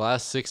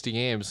last 60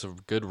 games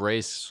of good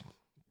race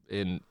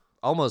in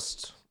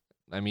almost,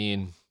 I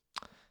mean,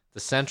 the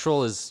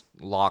Central is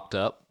locked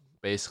up,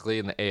 basically,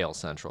 in the AL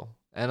Central.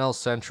 NL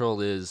Central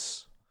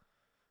is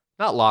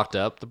not locked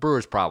up. The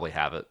Brewers probably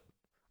have it.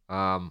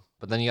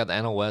 But then you got the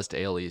NL West,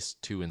 AL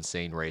East. 2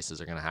 insane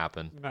races are going to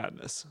happen.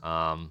 Madness.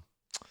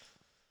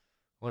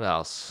 What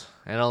else?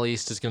 NL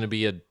East is going to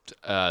be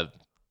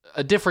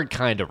a different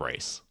kind of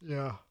race.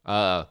 Yeah.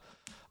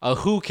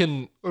 Who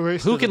can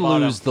race to the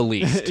bottom. lose the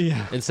least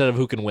Yeah. instead of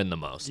who can win the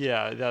most.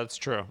 Yeah, that's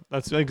true.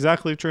 That's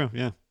exactly true.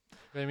 Yeah.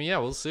 I mean, yeah,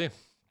 we'll see.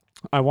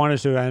 I wanted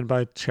to end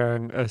by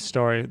sharing a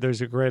story.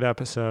 There's a great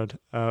episode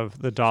of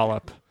The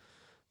Dollop,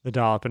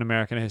 an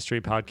American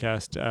History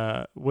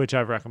podcast, which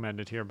I've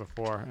recommended here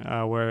before,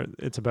 where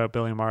it's about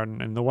Billy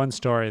Martin. And the one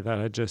story that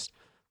I just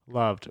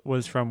loved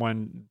was from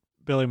when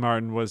Billy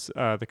Martin was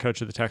the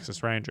coach of the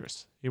Texas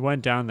Rangers. He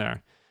went down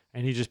there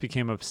and he just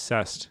became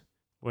obsessed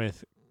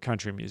with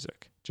country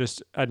music.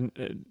 Just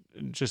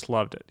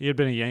loved it. He had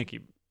been a Yankee,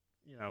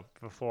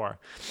 before,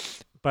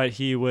 but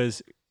he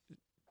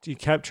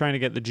kept trying to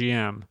get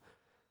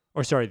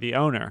the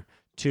owner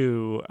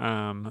to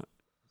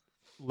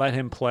let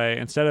him play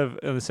instead of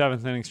in the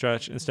 7th inning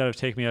stretch. Instead of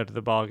Take Me Out to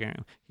the Ball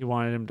Game, he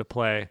wanted him to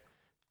play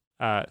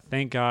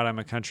 "Thank God I'm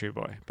a Country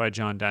Boy" by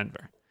John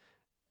Denver.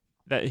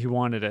 That he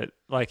wanted it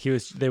like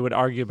they would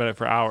argue about it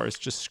for hours,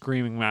 just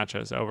screaming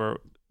matches over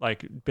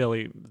like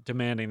Billy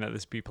demanding that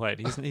this be played.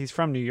 He's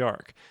from New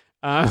York.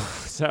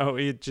 So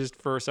he just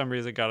for some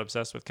reason got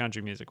obsessed with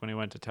country music when he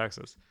went to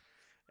Texas.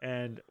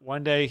 And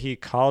one day he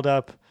called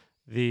up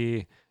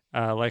the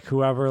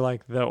whoever,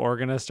 like the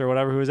organist or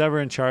whatever, who was ever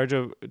in charge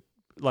of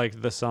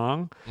like the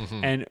song,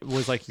 and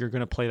was like, "You're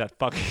gonna play that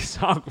fucking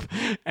song,"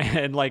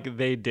 and like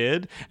they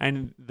did,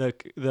 and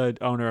the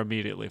owner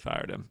immediately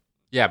fired him.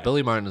 Yeah,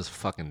 Billy Martin is a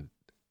fucking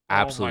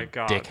absolute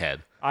God.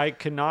 dickhead. I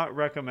cannot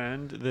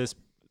recommend this.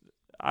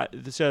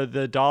 So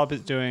the Dollop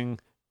is doing.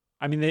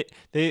 I mean,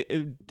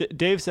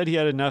 Dave said he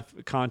had enough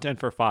content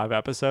for 5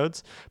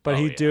 episodes, but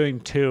he's doing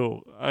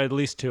 2, at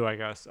least 2, I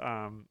guess.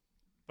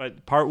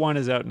 But part 1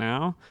 is out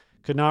now.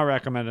 Could not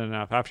recommend it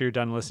enough. After you're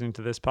done listening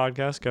to this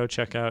podcast, go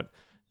check out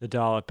the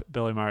Dollop,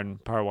 Billy Martin,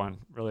 part 1.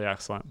 Really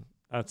excellent.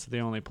 That's the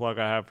only plug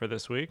I have for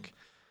this week.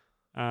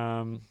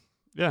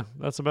 Yeah,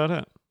 that's about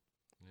it.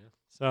 Yeah.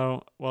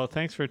 So, well,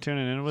 thanks for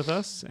tuning in with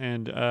us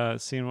and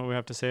seeing what we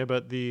have to say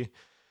about the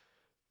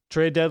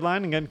trade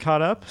deadline and getting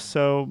caught up.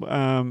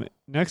 So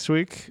next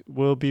week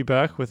we'll be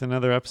back with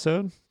another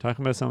episode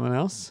talking about something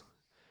else,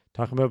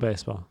 talking about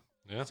baseball.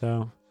 Yeah.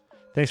 So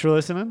thanks for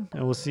listening,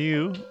 and we'll see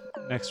you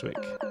next week.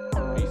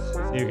 Peace.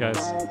 See you guys.